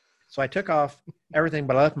here. So I took off everything,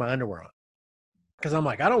 but I left my underwear on. Because I'm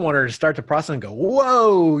like, I don't want her to start the process and go,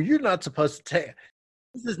 whoa, you're not supposed to take.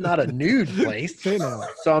 This is not a nude place.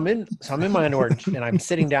 So I'm in my underwear, and I'm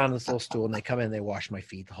sitting down on this little stool, and they come in and they wash my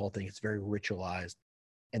feet. The whole thing, it's very ritualized.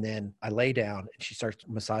 And then I lay down, and she starts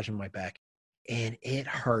massaging my back, and it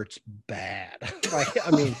hurts bad. Like,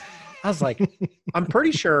 I mean, I was like, I'm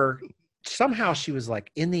pretty sure somehow she was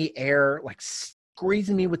like in the air, like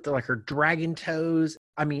squeezing me with her dragon toes.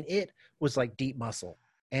 I mean, it was like deep muscle.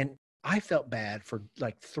 And I felt bad for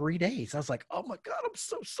like 3 days. I was like, oh my God, I'm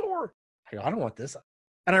so sore. I go, I don't want this.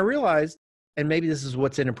 And I realized, and maybe this is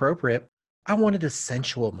what's inappropriate, I wanted a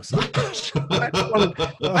sensual massage.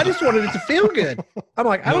 I just wanted it to feel good. I'm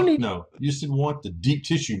like, I don't need. No, you just didn't want the deep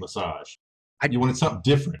tissue massage. I- You wanted something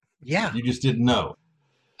different. Yeah, You just didn't know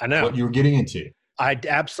I know. what you were getting into. I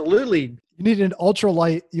absolutely. You needed an ultra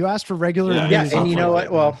light. You asked for regular. Yeah, you Yeah. needed And you know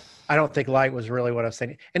ultra what? light. Well, I don't think light was really what I was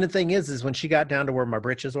saying. And the thing is when she got down to where my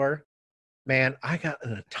britches were, man, I got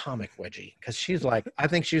an atomic wedgie, because she's like, I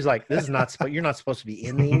think she's like, this is not, you're not supposed to be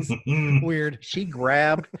in these. Weird. She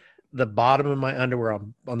grabbed the bottom of my underwear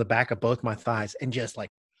on the back of both my thighs and just like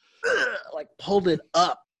pulled it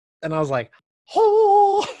up. And I was like,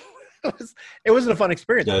 oh, it wasn't a fun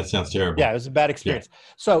experience. Yeah, that sounds terrible. Yeah, it was a bad experience.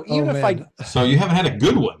 So Oh, even if man. So you haven't had a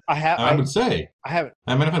good one, I would say. I haven't.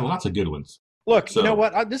 I mean, I've had lots of good ones. Look, you know So-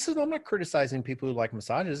 what? I'm not criticizing people who like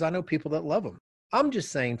massages. I know people that love them. I'm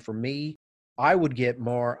just saying, for me, I would get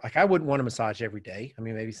more, like, I wouldn't want a massage every day. I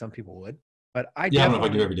mean, maybe some people would, but Yeah, I don't know if I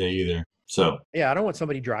definitely, do every day either. So yeah, I don't want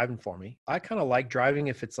somebody driving for me. I kind of like driving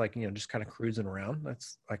if it's like, you know, just kind of cruising around.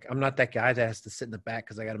 That's like, I'm not that guy that has to sit in the back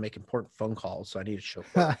because I got to make important phone calls. So I need a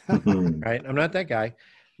chauffeur, right? I'm not that guy.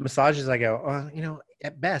 Massages, I go, you know,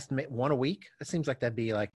 at best, one a week. That seems like that'd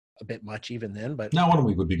be like a bit much even then, but no, 1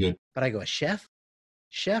 week would be good. I go, a chef,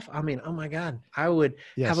 I mean, oh my God, I would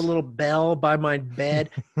Yes. have a little bell by my bed.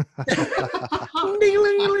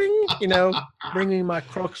 Ding-a-ling-a-ling, you know, bring me my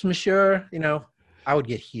croque monsieur, you know, I would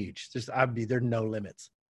get huge. There's no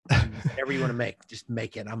limits. Whatever you want to make, just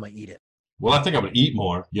make it. I'm going to eat it. Well, I think I would eat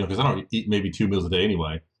more, you know, because I don't eat maybe 2 meals a day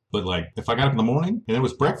anyway. But like, if I got up in the morning and it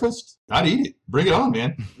was breakfast, I'd eat it. Bring it on,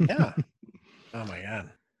 man. Yeah. Oh my God.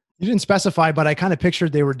 You didn't specify, but I kind of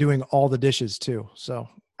pictured they were doing all the dishes too. So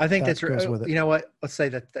I think That that's goes with it. You know what? Let's say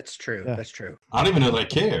that's true. Yeah. That's true. I don't even know that I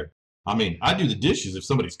care. I mean, I do the dishes if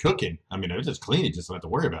somebody's cooking. I mean, I just clean it, just don't have to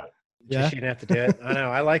worry about it. yeah, Just you didn't have to do it. I know.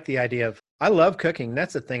 I like the idea of, I love cooking.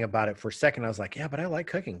 That's the thing about it. For a second, I was like, yeah, but I like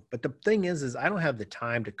cooking. But the thing is I don't have the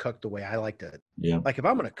time to cook the way I like to. Yeah. Like if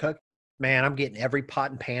I'm going to cook, man, I'm getting every pot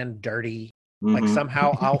and pan dirty. Like Mhm.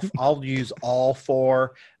 somehow I'll use all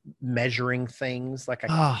 4 measuring things. Like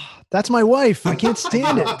I that's my wife. I can't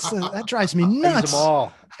stand it. That drives me use them nuts.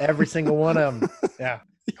 all, every single one of them. Yeah,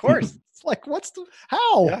 of course. It's like,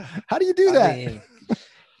 how? Yeah. How do you do I that? mean, you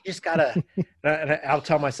just gotta. And I'll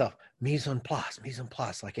tell myself mise en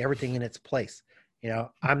place, like everything in its place. You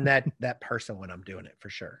know, I'm that person when I'm doing it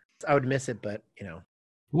for sure. I would miss it, but you know,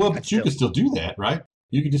 Well, I'd but you can still do that, right?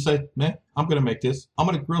 You can just say, man, I'm going to make this. I'm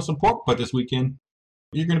going to grill some pork butt this weekend.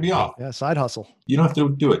 You're going to be off. Yeah, side hustle. You don't have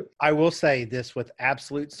to do it. I will say this with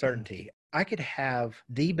absolute certainty. I could have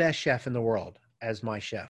the best chef in the world as my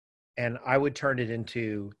chef, and I would turn it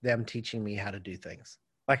into them teaching me how to do things.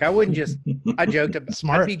 Like I wouldn't just, I joked about,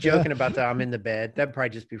 Smart, I'd be yeah. joking about that I'm in the bed. That'd probably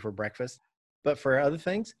just be for breakfast. But for other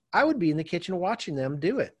things, I would be in the kitchen watching them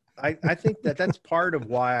do it. I think that's part of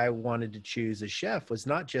why I wanted to choose a chef, was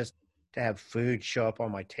not just to have food show up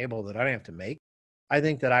on my table that I don't have to make. I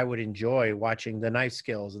think that I would enjoy watching the knife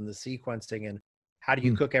skills and the sequencing and how do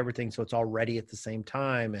you cook everything so it's all ready at the same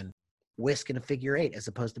time, and whisk in a figure eight as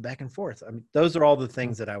opposed to back and forth. I mean, those are all the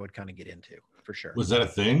things that I would kind of get into for sure. Was that a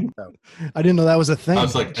thing? So, I didn't know that was a thing. I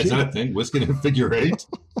was like, is that a thing? Whisking in figure eight?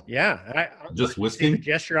 yeah. Just The whisking?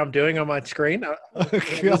 gesture I'm doing on my screen. This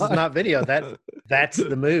is God. not video. That's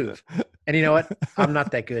the move. And you know what? I'm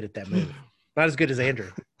not that good at that move. Not as good as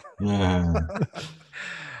Andrew. Yeah,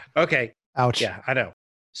 Okay. Ouch. Yeah, I know.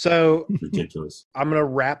 So ridiculous. I'm going to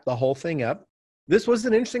wrap the whole thing up. This was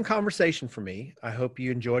an interesting conversation for me. I hope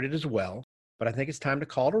you enjoyed it as well, but I think it's time to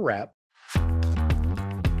call it a wrap.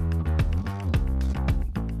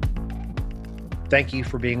 Thank you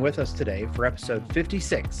for being with us today for episode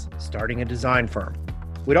 56, Starting a Design Firm.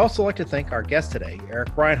 We'd also like to thank our guest today,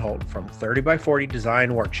 Eric Reinhold from 30 by 40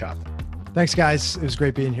 Design Workshop. Thanks, guys. It was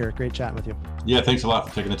great being here. Great chatting with you. Yeah, thanks a lot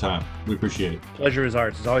for taking the time. We appreciate it. Pleasure is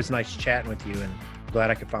ours. It's always nice chatting with you, and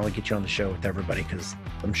glad I could finally get you on the show with everybody because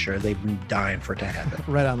I'm sure they've been dying for it to happen.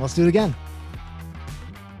 Right on. Let's do it again.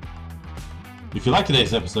 If you like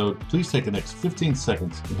today's episode, please take the next 15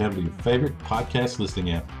 seconds and head to your favorite podcast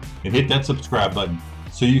listening app and hit that subscribe button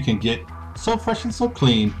so you can get So Fresh and So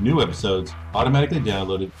Clean new episodes automatically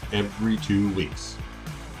downloaded every 2 weeks.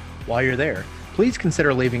 While you're there, please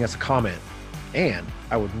consider leaving us a comment. And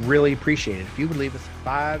I would really appreciate it if you would leave us a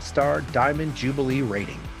 5-star Diamond Jubilee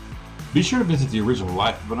rating. Be sure to visit the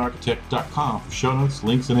originallifeofanarchitect.com for show notes,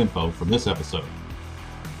 links, and info from this episode.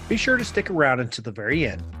 Be sure to stick around until the very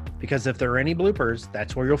end, because if there are any bloopers,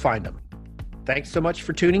 that's where you'll find them. Thanks so much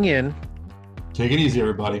for tuning in. Take it easy,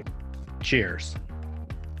 everybody. Cheers.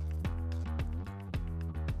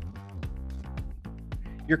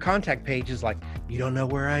 Your contact page is like, you don't know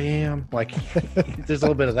where I am. Like, there's a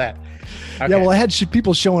little bit of that. Yeah, Okay. well, I had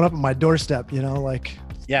people showing up at my doorstep, like.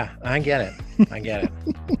 Yeah, I get it. I get it.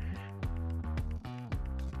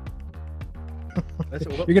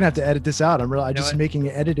 You're going to have to edit this out. I'm just what? making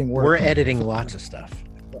editing work. We're editing lots of stuff.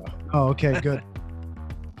 Oh, okay, good.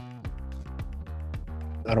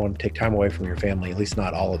 I don't want to take time away from your family, at least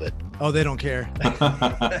not all of it. Oh, they don't care.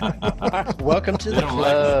 Welcome to They the don't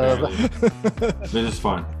like us, club. apparently. They're just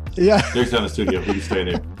fine. Yeah, They're down in the studio. We can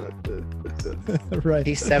stay right.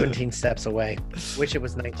 He's 17 steps away. Wish it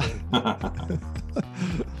was 19. there.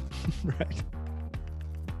 Right.